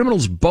fact,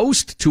 criminals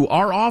boast to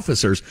our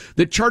officers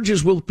that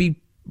charges will be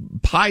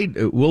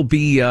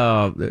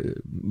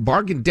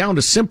bargained down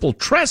to simple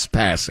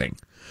trespassing,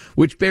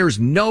 which bears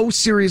no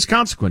serious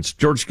consequence.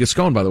 George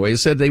Gascon, by the way,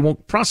 has said they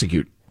won't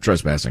prosecute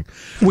trespassing.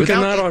 We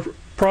cannot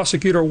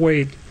prosecute our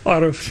way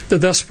out of the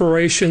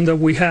desperation that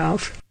we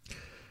have.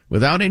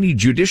 Without any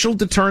judicial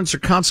deterrence or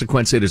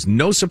consequence, it is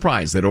no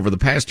surprise that over the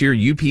past year,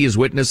 UP has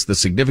witnessed the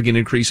significant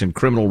increase in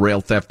criminal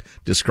rail theft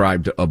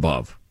described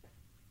above.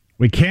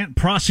 We can't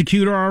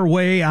prosecute our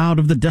way out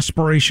of the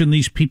desperation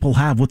these people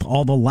have with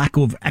all the lack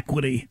of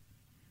equity.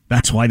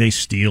 That's why they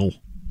steal.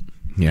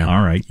 Yeah.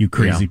 All right, you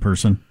crazy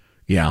person.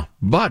 Yeah.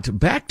 But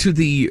back to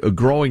the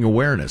growing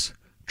awareness.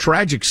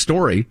 Tragic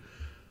story.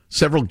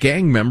 Several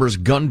gang members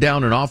gunned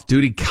down an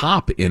off-duty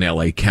cop in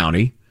L.A.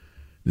 County.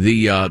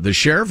 The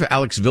sheriff,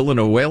 Alex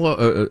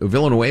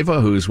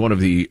Villanueva, who is one of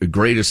the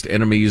greatest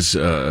enemies,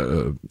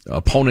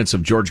 opponents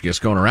of George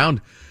Gascon around,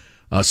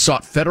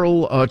 sought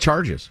federal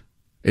charges.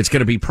 It's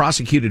going to be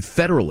prosecuted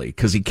federally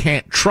because he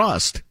can't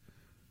trust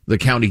the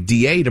county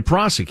DA to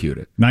prosecute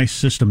it. Nice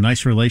system,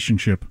 nice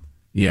relationship.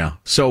 Yeah.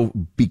 So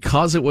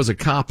because it was a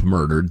cop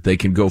murdered, they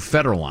can go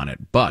federal on it.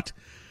 But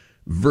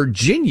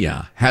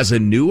Virginia has a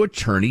new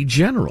attorney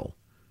general.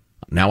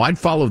 Now, I'd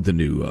followed the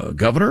new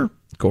governor,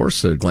 of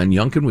course, Glenn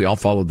Youngkin. We all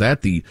followed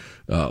that. The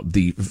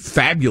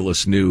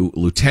fabulous new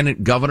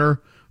lieutenant governor,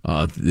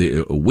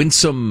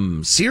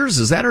 Winsome Sears,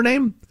 is that her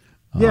name?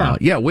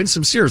 Yeah.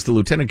 Winsome Sears, the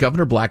lieutenant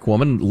governor, black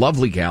woman,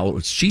 lovely gal.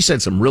 She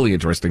said some really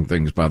interesting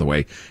things, by the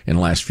way, in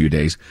the last few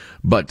days.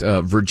 But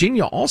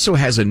Virginia also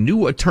has a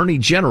new attorney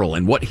general,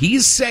 and what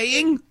he's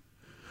saying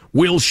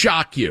will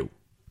shock you.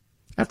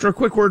 After a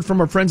quick word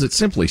from our friends at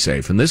Simply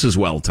Safe, and this is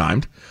well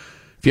timed.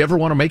 If you ever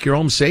want to make your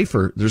home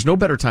safer, there's no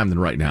better time than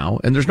right now,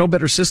 and there's no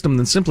better system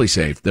than Simply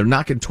Safe. They're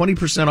knocking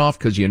 20% off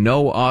because you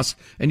know us,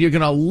 and you're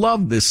going to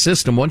love this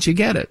system once you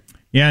get it.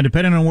 Yeah,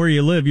 depending on where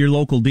you live, your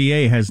local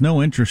DA has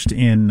no interest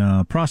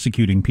in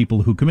prosecuting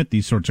people who commit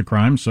these sorts of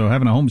crimes. So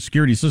having a home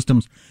security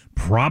system's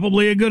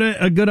probably a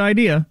good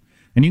idea.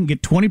 And you can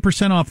get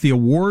 20% off the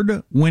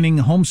award-winning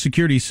home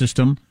security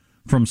system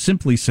from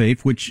Simply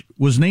Safe, which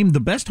was named the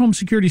best home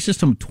security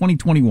system of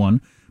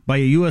 2021 by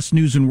a U.S.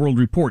 News and World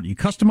Report. You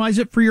customize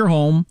it for your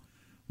home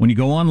when you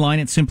go online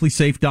at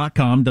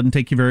simplysafe.com. Doesn't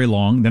take you very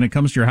long. Then it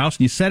comes to your house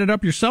and you set it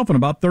up yourself in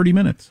about 30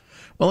 minutes.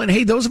 Well, and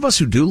hey, those of us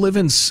who do live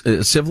in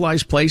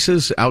civilized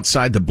places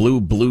outside the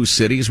blue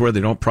cities where they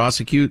don't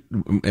prosecute,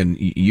 and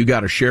you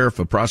got a sheriff,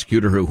 a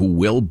prosecutor who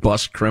will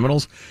bust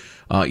criminals,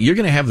 you're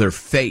going to have their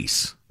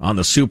face on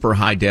the super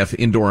high-def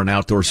indoor and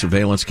outdoor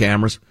surveillance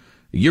cameras.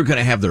 You're going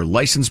to have their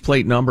license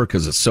plate number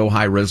because it's so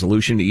high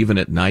resolution, even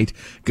at night.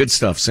 Good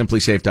stuff.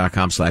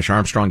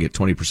 SimpliSafe.com/Armstrong. Get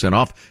 20%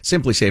 off.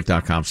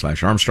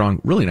 SimpliSafe.com/Armstrong.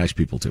 Really nice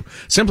people, too.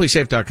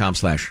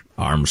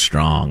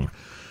 SimpliSafe.com/Armstrong.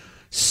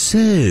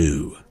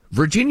 So,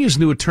 Virginia's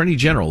new Attorney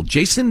General,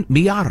 Jason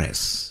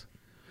Miyares.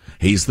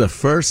 He's the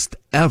first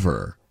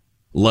ever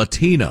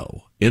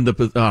Latino in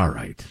the... All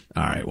right,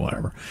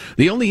 whatever.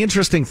 The only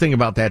interesting thing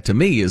about that to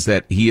me is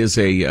that he is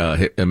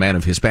a man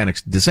of Hispanic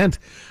descent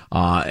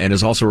and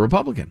is also a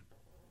Republican.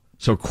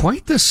 So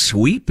quite the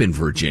sweep in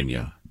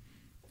Virginia.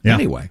 Yeah.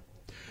 Anyway,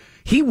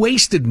 he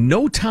wasted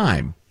no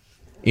time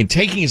in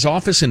taking his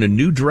office in a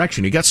new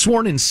direction. He got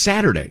sworn in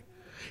Saturday.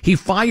 He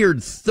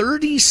fired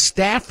 30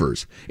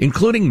 staffers,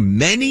 including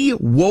many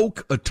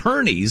woke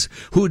attorneys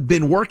who had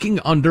been working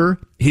under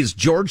his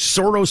George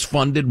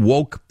Soros-funded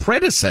woke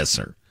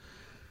predecessor.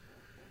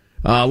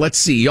 Let's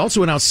see. He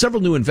also announced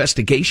several new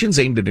investigations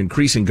aimed at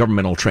increasing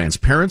governmental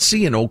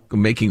transparency and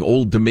making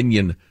Old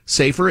Dominion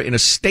safer. In a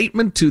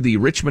statement to the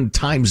Richmond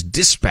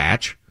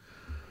Times-Dispatch,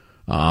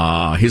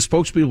 his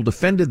spokespeople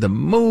defended the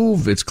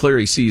move. It's clear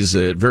he sees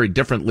it very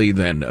differently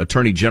than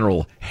Attorney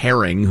General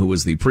Herring, who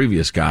was the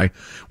previous guy.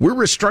 We're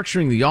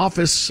restructuring the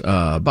office,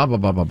 As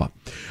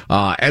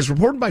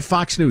reported by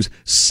Fox News,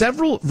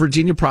 several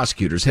Virginia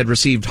prosecutors had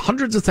received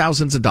hundreds of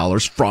thousands of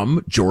dollars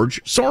from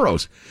George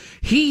Soros.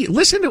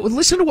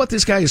 Listen to what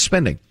this guy is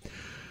spending.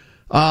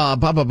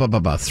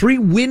 3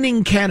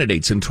 winning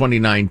candidates in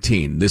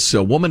 2019. This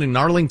woman in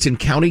Arlington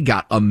County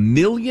got $1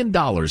 million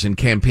in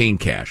campaign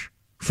cash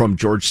from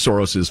George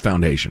Soros's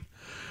foundation.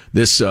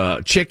 This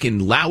chick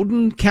in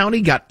Loudoun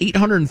County got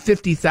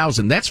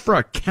 $850,000. That's for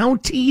a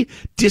county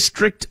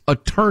district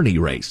attorney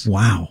race.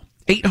 Wow.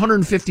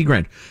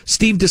 $850,000.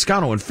 Steve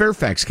Descano in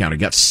Fairfax County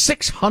got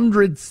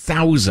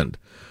 $600,000.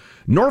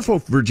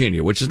 Norfolk,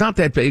 Virginia, which is not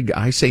that big.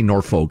 I say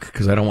Norfolk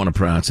because I don't want to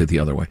pronounce it the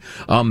other way.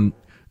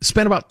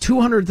 Spent about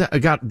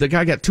the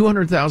guy got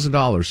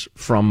 $200,000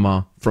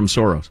 from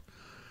Soros.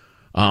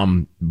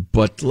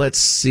 But let's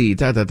see.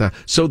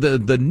 So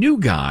the new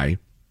guy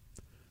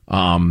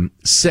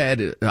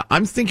said,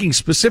 I'm thinking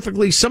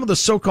specifically some of the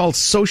so-called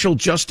social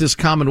justice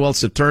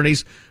Commonwealth's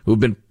attorneys who've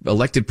been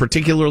elected,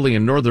 particularly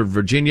in Northern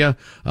Virginia,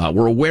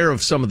 were aware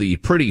of some of the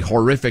pretty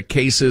horrific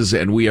cases,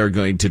 and we are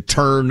going to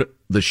turn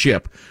the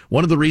ship.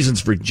 One of the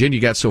reasons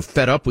Virginia got so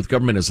fed up with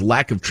government is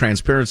lack of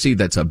transparency.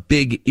 That's a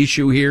big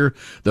issue here.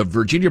 The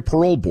Virginia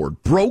Parole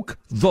Board broke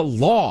the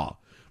law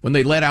when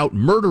they let out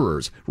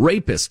murderers,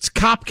 rapists,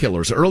 cop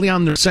killers early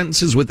on in their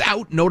sentences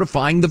without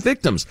notifying the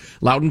victims.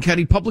 Loudoun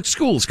County Public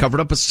Schools covered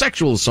up a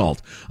sexual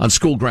assault on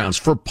school grounds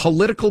for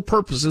political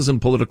purposes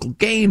and political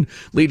gain,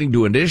 leading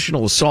to an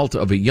additional assault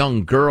of a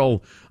young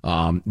girl.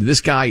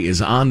 This guy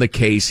is on the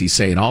case. He's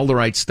saying all the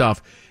right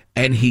stuff.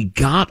 And he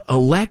got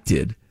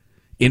elected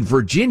in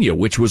Virginia,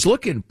 which was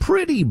looking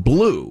pretty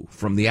blue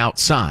from the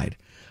outside.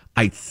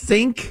 I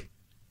think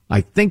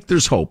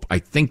there's hope. I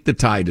think the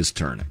tide is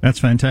turning. That's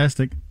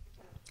fantastic.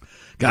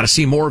 Got to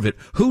see more of it.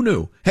 Who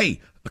knew? Hey,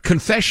 a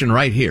confession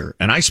right here.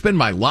 And I spend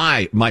my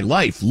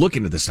life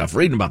looking at this stuff,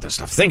 reading about this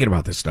stuff, thinking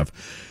about this stuff.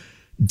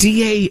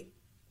 DA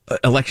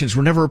elections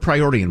were never a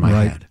priority in my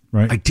head.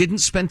 Right. I didn't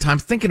spend time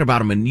thinking about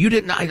them, and you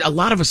didn't. A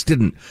lot of us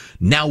didn't.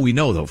 Now we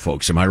know, though,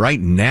 folks. Am I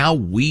right? Now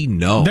we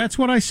know. That's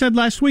what I said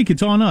last week.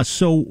 It's on us.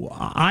 So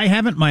I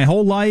haven't my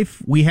whole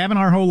life. We haven't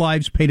our whole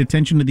lives paid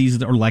attention to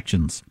these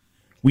elections.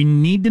 We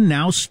need to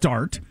now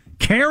start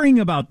caring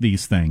about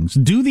these things.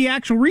 Do the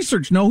actual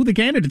research. Know who the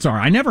candidates are.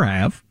 I never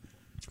have.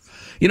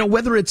 You know,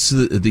 whether it's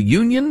the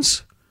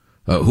unions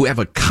who have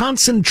a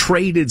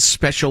concentrated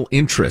special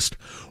interest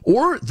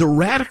or the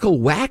radical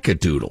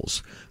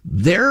wackadoodles,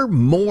 they're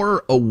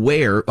more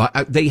aware.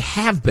 They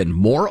have been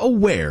more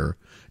aware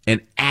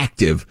and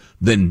active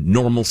than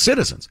normal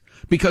citizens.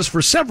 Because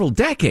for several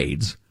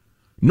decades,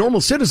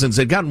 normal citizens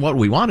had gotten what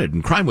we wanted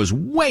and crime was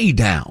way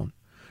down.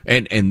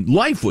 And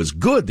life was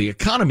good. The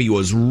economy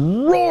was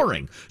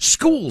roaring.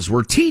 Schools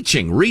were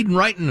teaching reading,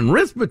 writing, and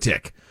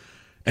arithmetic.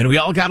 And we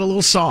all got a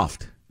little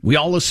soft. We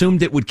all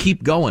assumed it would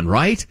keep going,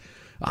 right?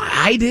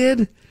 I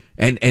did.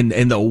 And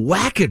the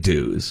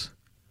wackadoos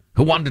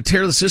who wanted to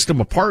tear the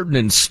system apart and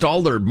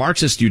install their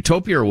Marxist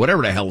utopia or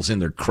whatever the hell's in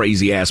their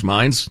crazy-ass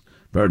minds.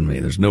 Pardon me,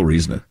 there's no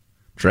reason to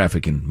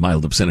traffic in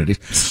mild obscenities.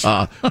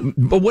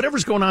 But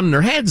whatever's going on in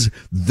their heads,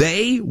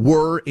 they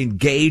were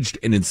engaged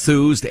and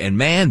enthused, and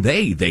man,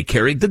 they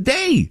carried the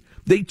day.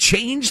 They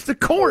changed the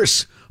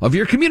course of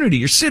your community,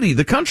 your city,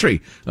 the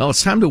country. Well,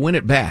 it's time to win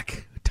it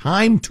back.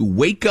 Time to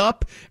wake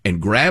up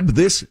and grab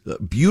this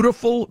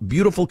beautiful,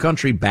 beautiful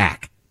country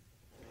back.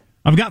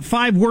 I've got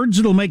 5 words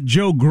that'll make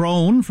Joe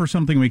groan for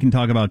something we can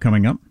talk about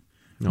coming up.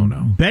 Oh,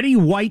 no. Betty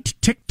White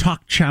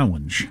TikTok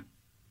challenge.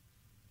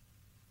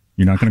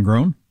 You're not going to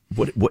groan?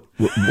 What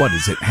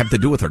does it have to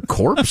do with her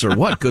corpse or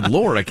what? Good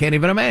Lord, I can't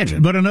even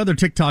imagine. But another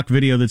TikTok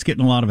video that's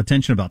getting a lot of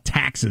attention about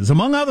taxes,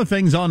 among other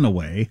things on the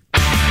way.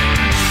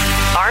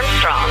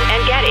 Armstrong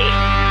and Getty.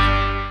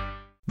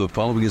 The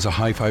following is a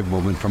high-five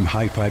moment from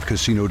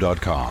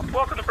highfivecasino.com.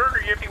 Welcome to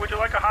Burger Yippee. Would you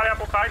like a hot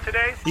apple pie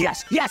today?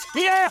 Yes, yeah,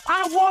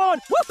 I won!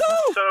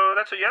 Woohoo! So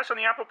that's a yes on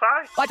the apple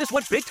pie? I just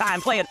went big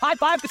time playing High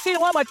Five Casino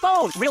on my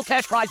phone. Real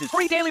cash prizes,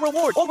 free daily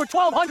rewards, over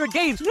 1,200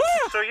 games. Yeah!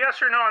 So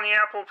yes or no on the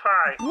apple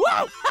pie?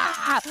 Whoa!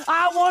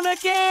 I won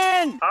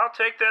again! I'll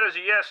take that as a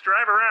yes.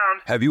 Drive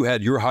around. Have you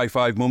had your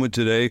high-five moment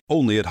today?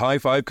 Only at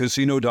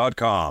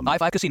highfivecasino.com. High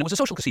Five Casino is a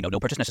social casino. No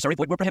purchase necessary.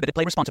 Void where prohibited.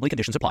 Play responsibly.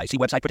 Conditions apply. See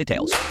website for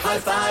details. High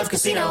Five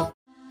Casino.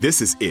 This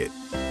is it.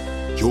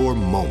 Your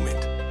moment.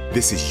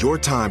 This is your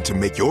time to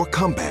make your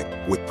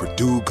comeback with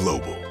Purdue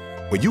Global.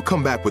 When you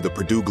come back with a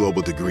Purdue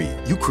Global degree,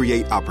 you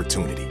create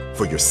opportunity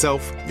for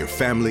yourself, your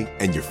family,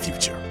 and your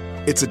future.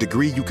 It's a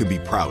degree you can be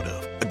proud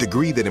of, a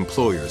degree that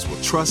employers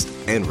will trust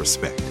and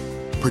respect.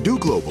 Purdue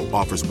Global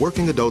offers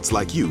working adults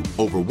like you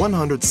over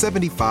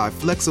 175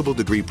 flexible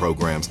degree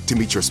programs to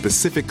meet your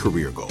specific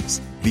career goals.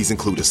 These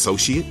include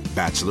associate,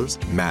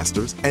 bachelor's,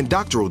 master's, and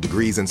doctoral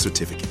degrees and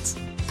certificates.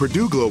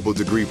 Purdue Global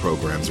degree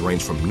programs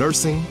range from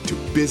nursing to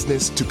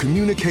business to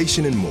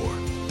communication and more.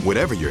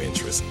 Whatever your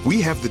interest, we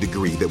have the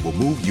degree that will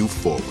move you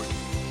forward.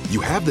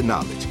 You have the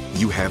knowledge,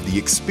 you have the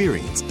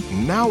experience.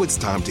 Now it's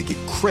time to get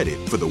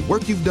credit for the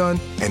work you've done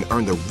and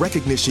earn the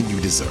recognition you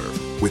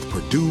deserve with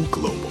Purdue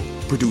Global,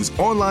 Purdue's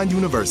online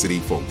university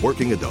for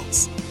working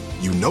adults.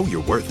 You know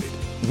you're worth it.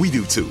 We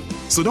do too.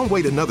 So don't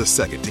wait another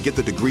second to get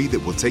the degree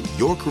that will take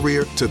your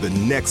career to the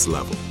next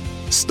level.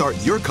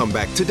 Start your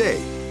comeback today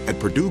at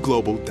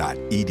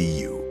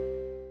purdueglobal.edu.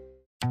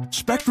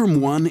 Spectrum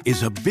One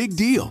is a big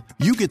deal.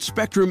 You get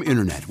Spectrum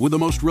Internet with the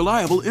most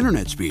reliable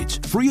internet speeds,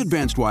 free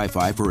advanced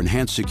Wi-Fi for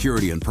enhanced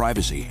security and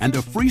privacy, and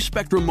a free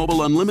Spectrum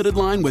Mobile Unlimited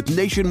line with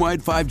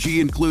nationwide 5G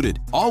included,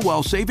 all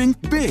while saving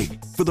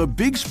big. For the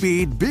big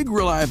speed, big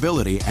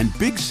reliability, and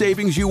big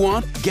savings you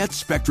want, get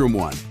Spectrum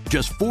One.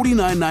 Just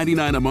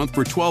 $49.99 a month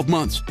for 12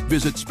 months.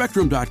 Visit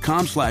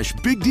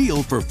spectrum.com/big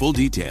deal for full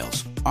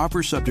details.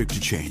 Offer subject to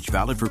change.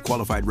 Valid for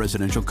qualified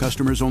residential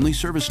customers only.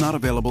 Service not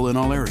available in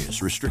all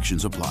areas.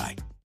 Restrictions apply.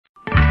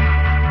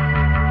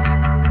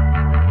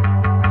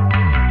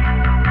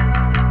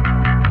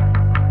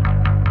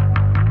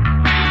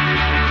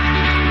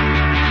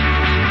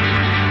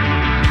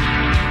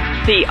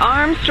 The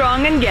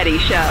Armstrong and Getty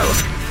Show.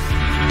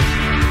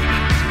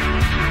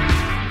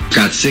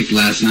 Got sick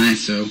last night,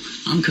 so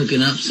I'm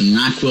cooking up some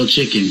NyQuil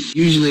chicken.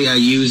 Usually I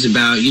use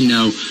about,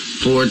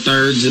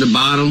 4/3 of the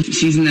bottle.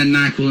 Season that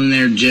NyQuil in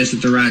there just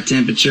at the right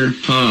temperature.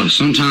 Oh,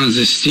 sometimes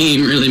the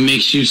steam really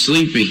makes you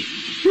sleepy.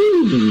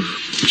 Whew.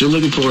 What you're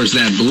looking for is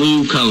that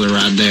blue color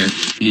right there.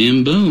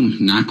 And boom,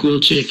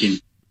 NyQuil chicken.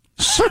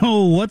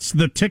 So what's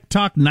the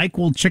TikTok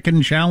NyQuil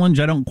chicken challenge?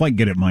 I don't quite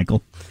get it,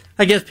 Michael.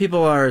 I guess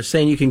people are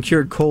saying you can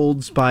cure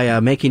colds by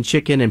making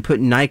chicken and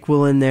putting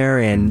NyQuil in there,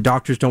 and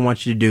doctors don't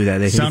want you to do that.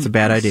 They think it's a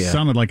bad idea.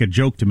 Sounded like a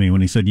joke to me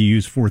when he said you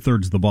use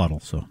 4/3 of the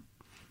bottle. So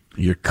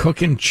you're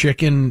cooking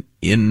chicken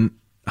in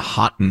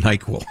hot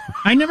NyQuil.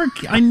 I never Go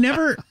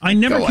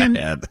can.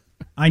 ahead.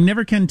 I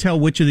never can tell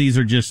which of these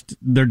are just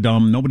they're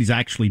dumb. Nobody's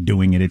actually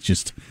doing it. It's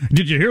just,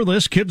 did you hear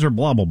this? Kids are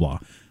blah blah blah.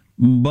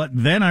 But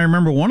then I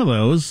remember one of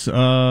those,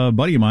 a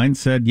buddy of mine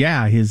said,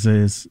 yeah, his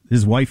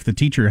wife, the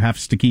teacher,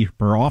 has to keep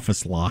her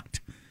office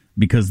locked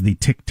because the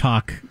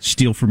TikTok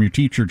steal from your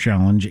teacher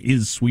challenge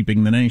is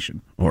sweeping the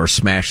nation. Or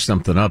smash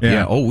something up.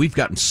 Yeah. Oh, we've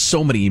gotten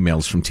so many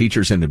emails from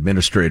teachers and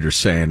administrators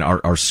saying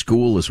our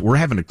school we're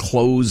having to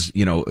close,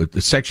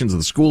 the sections of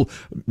the school.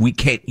 We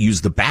can't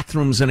use the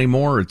bathrooms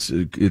anymore.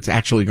 It's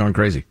actually gone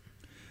crazy.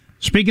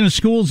 Speaking of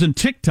schools and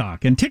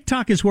TikTok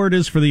is where it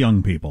is for the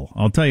young people.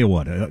 I'll tell you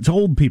what, it's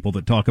old people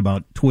that talk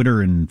about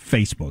Twitter and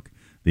Facebook.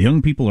 The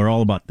young people are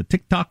all about the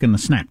TikTok and the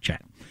Snapchat.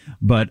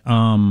 But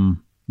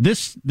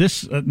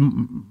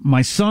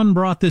my son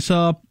brought this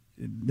up.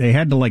 They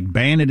had to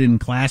ban it in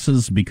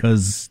classes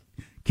because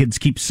kids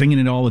keep singing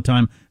it all the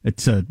time.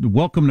 It's a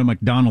welcome to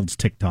McDonald's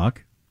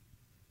TikTok.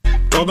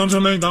 Welcome to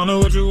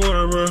McDonald's, what you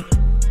order, bro?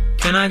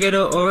 Can I get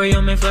an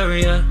Oreo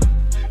McFlurry?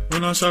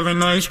 When I'm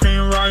serving ice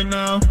cream right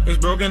now, it's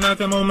broken at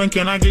the moment,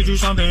 can I get you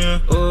something?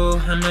 Oh,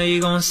 I know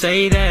you gon'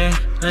 say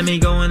that. Let me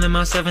go into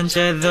myself and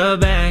check the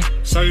bag.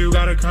 So you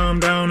gotta calm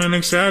down and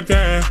accept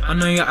that. I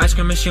know your ice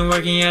cream machine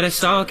working, yeah,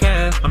 it's all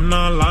cap. I'm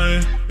not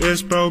lying,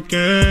 it's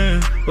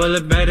broken. Well,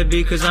 it better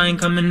be, cause I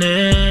ain't coming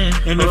in.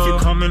 And if you're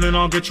coming in,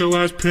 I'll get your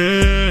ass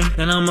pinned.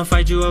 Then I'ma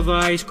fight you over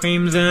ice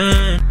cream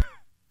then.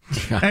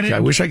 I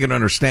wish I could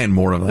understand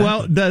more of that.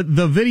 Well,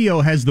 the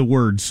video has the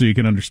words, so you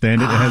can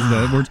understand it. It has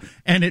the words,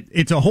 and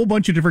it's a whole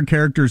bunch of different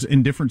characters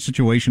in different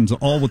situations,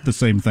 all with the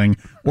same thing: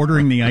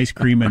 ordering the ice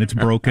cream and it's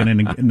broken,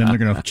 and then they're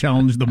going to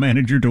challenge the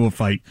manager to a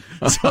fight.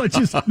 So it's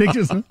just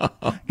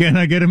can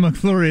I get a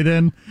McFlurry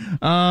then?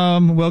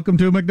 Welcome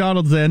to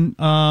McDonald's then.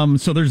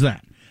 So there's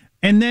that.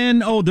 And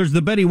then, there's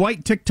the Betty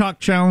White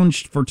TikTok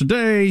challenge for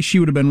today. She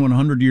would have been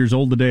 100 years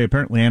old today.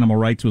 Apparently, animal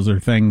rights was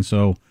her thing,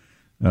 so.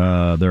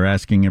 They're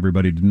asking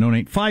everybody to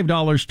donate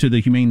 $5 to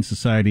the Humane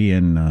Society,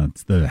 and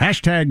it's the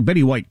hashtag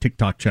Betty White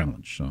TikTok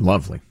challenge. So,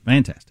 lovely.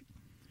 Fantastic.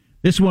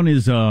 This one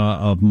is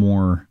of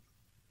more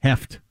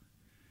heft.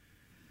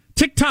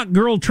 TikTok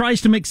girl tries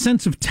to make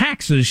sense of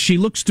taxes. She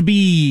looks to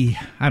be,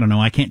 I don't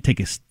know, I can't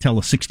tell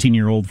a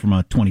 16-year-old from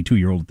a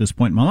 22-year-old at this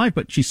point in my life,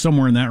 but she's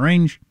somewhere in that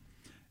range.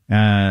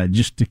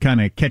 Just to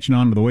kind of catching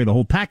on to the way the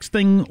whole tax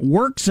thing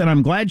works, and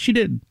I'm glad she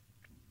did.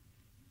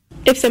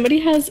 If somebody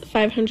has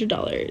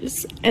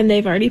 $500 and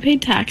they've already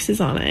paid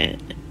taxes on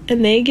it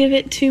and they give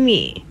it to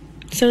me,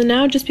 so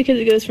now just because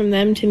it goes from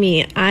them to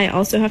me, I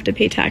also have to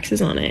pay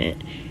taxes on it,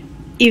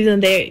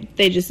 even though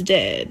they just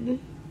did.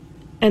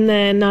 And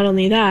then not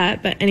only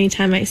that, but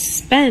anytime I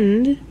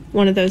spend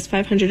one of those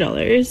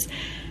 $500,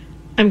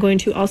 I'm going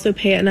to also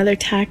pay another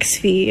tax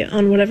fee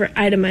on whatever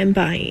item I'm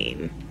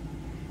buying.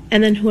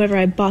 And then whoever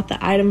I bought the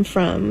item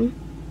from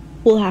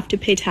will have to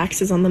pay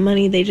taxes on the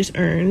money they just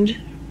earned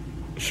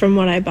from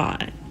what I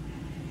bought.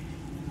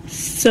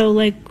 So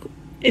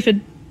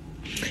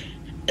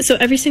so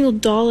every single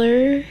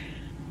dollar,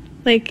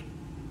 like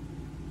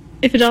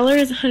if a dollar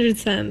is 100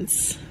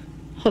 cents,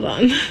 hold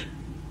on,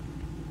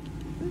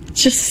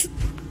 just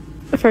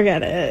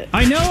forget it.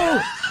 I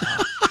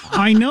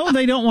know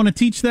they don't want to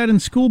teach that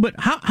in school, but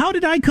how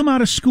did I come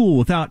out of school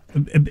without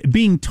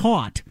being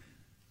taught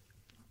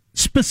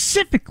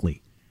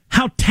specifically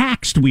how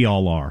taxed we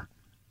all are?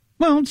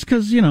 Well, it's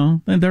because,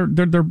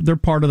 they're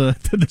part of the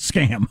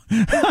scam.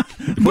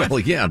 Well,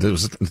 yeah,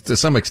 to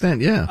some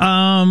extent, yeah.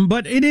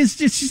 But it is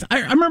just, I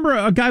remember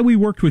a guy we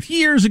worked with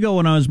years ago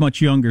when I was much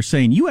younger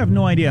saying, you have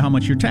no idea how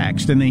much you're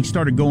taxed. And he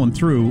started going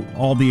through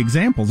all the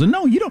examples. And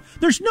no, you don't.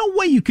 There's no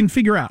way you can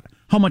figure out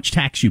how much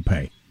tax you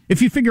pay.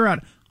 If you figure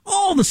out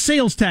all the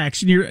sales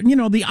tax and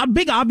the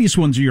big obvious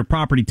ones are your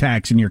property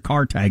tax and your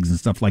car tags and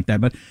stuff like that.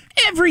 But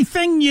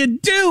everything you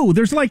do,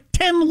 there's like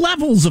 10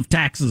 levels of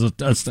taxes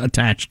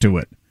attached to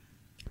it.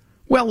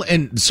 Well,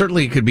 and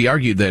certainly it could be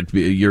argued that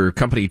your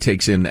company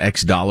takes in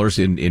X dollars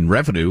in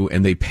revenue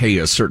and they pay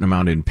a certain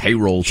amount in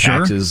payroll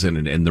taxes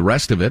and the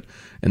rest of it.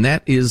 And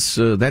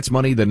that's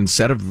money that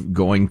instead of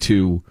going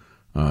to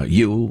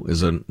you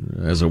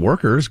as a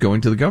worker is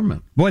going to the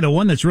government. Boy, the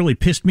one that's really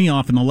pissed me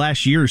off in the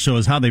last year or so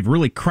is how they've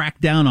really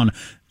cracked down on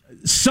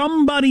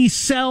somebody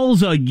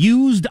sells a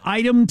used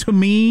item to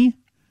me.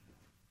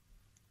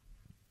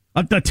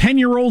 A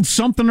 10-year-old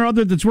something or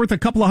other that's worth a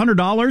couple of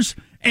 $100,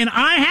 and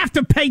I have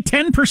to pay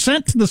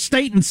 10% to the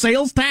state in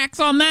sales tax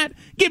on that?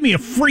 Give me a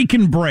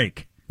freaking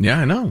break. Yeah,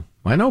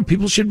 I know.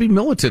 People should be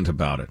militant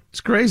about it.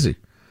 It's crazy.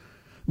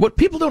 What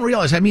people don't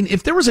realize,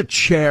 if there was a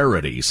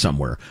charity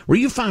somewhere where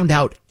you found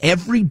out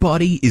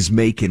everybody is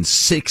making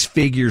six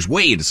figures,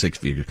 way into six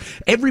figures,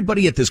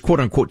 everybody at this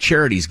quote-unquote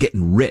charity is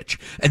getting rich,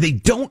 and they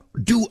don't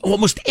do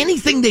almost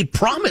anything they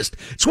promised.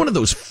 It's one of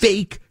those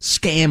fake,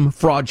 scam,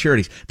 fraud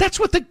charities. That's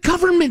what the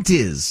government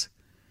is.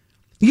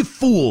 You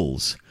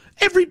fools.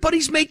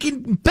 Everybody's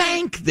making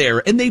bank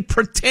there, and they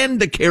pretend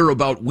to care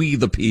about we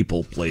the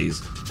people,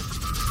 please.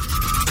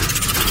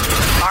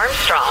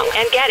 Armstrong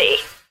and Getty.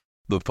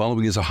 The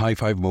following is a high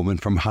five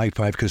moment from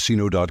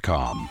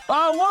highfivecasino.com.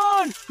 I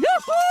won!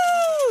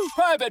 Yahoo!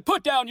 Private,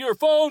 put down your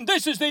phone.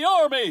 This is the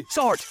Army.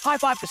 Sarge, High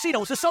Five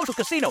Casino is a social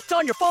casino. It's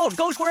on your phone.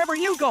 Goes wherever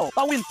you go.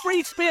 I win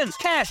free spins,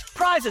 cash,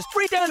 prizes,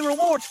 free daily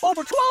rewards,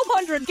 over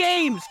 1,200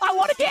 games. I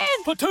won again.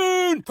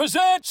 Platoon,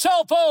 present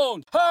cell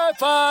phone. High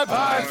Five.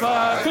 High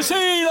Five.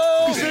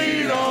 Casino.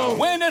 Casino.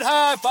 Win at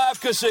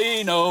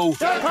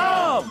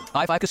highfivecasino.com.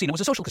 High Five Casino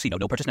is a social casino.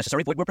 No purchase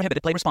necessary. Void where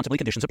prohibited. Play responsibly.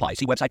 Conditions apply.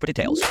 See website for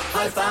details.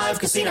 High Five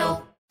Casino.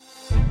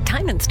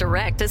 Diamonds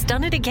Direct has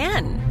done it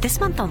again. This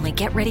month only,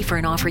 get ready for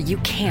an offer you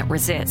can't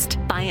resist.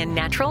 Buy a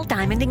natural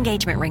diamond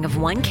engagement ring of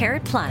 1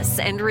 carat plus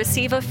and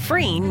receive a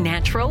free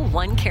natural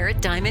 1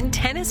 carat diamond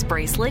tennis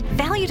bracelet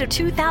valued at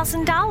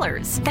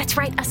 $2,000. That's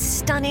right, a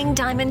stunning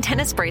diamond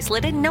tennis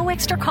bracelet at no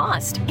extra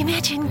cost.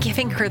 Imagine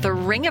giving her the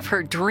ring of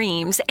her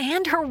dreams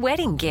and her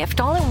wedding gift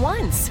all at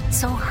once.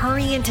 So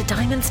hurry into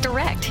Diamonds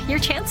Direct. Your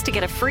chance to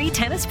get a free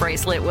tennis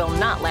bracelet will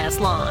not last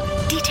long.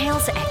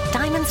 Details at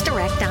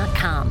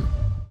diamondsdirect.com.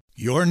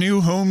 Your new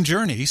home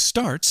journey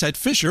starts at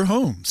Fisher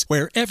Homes,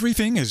 where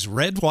everything is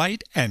red,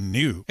 white, and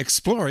new.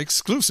 Explore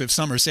exclusive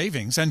summer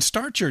savings and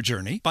start your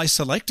journey by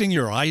selecting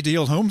your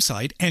ideal home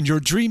site and your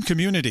dream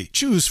community.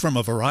 Choose from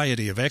a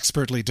variety of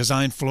expertly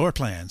designed floor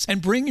plans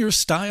and bring your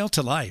style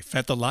to life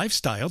at the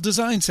Lifestyle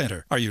Design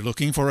Center. Are you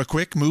looking for a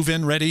quick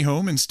move-in ready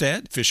home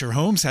instead? Fisher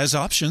Homes has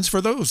options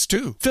for those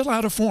too. Fill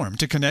out a form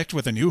to connect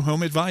with a new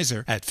home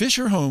advisor at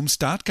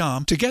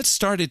fisherhomes.com to get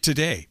started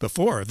today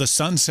before the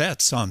sun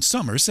sets on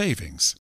summer savings.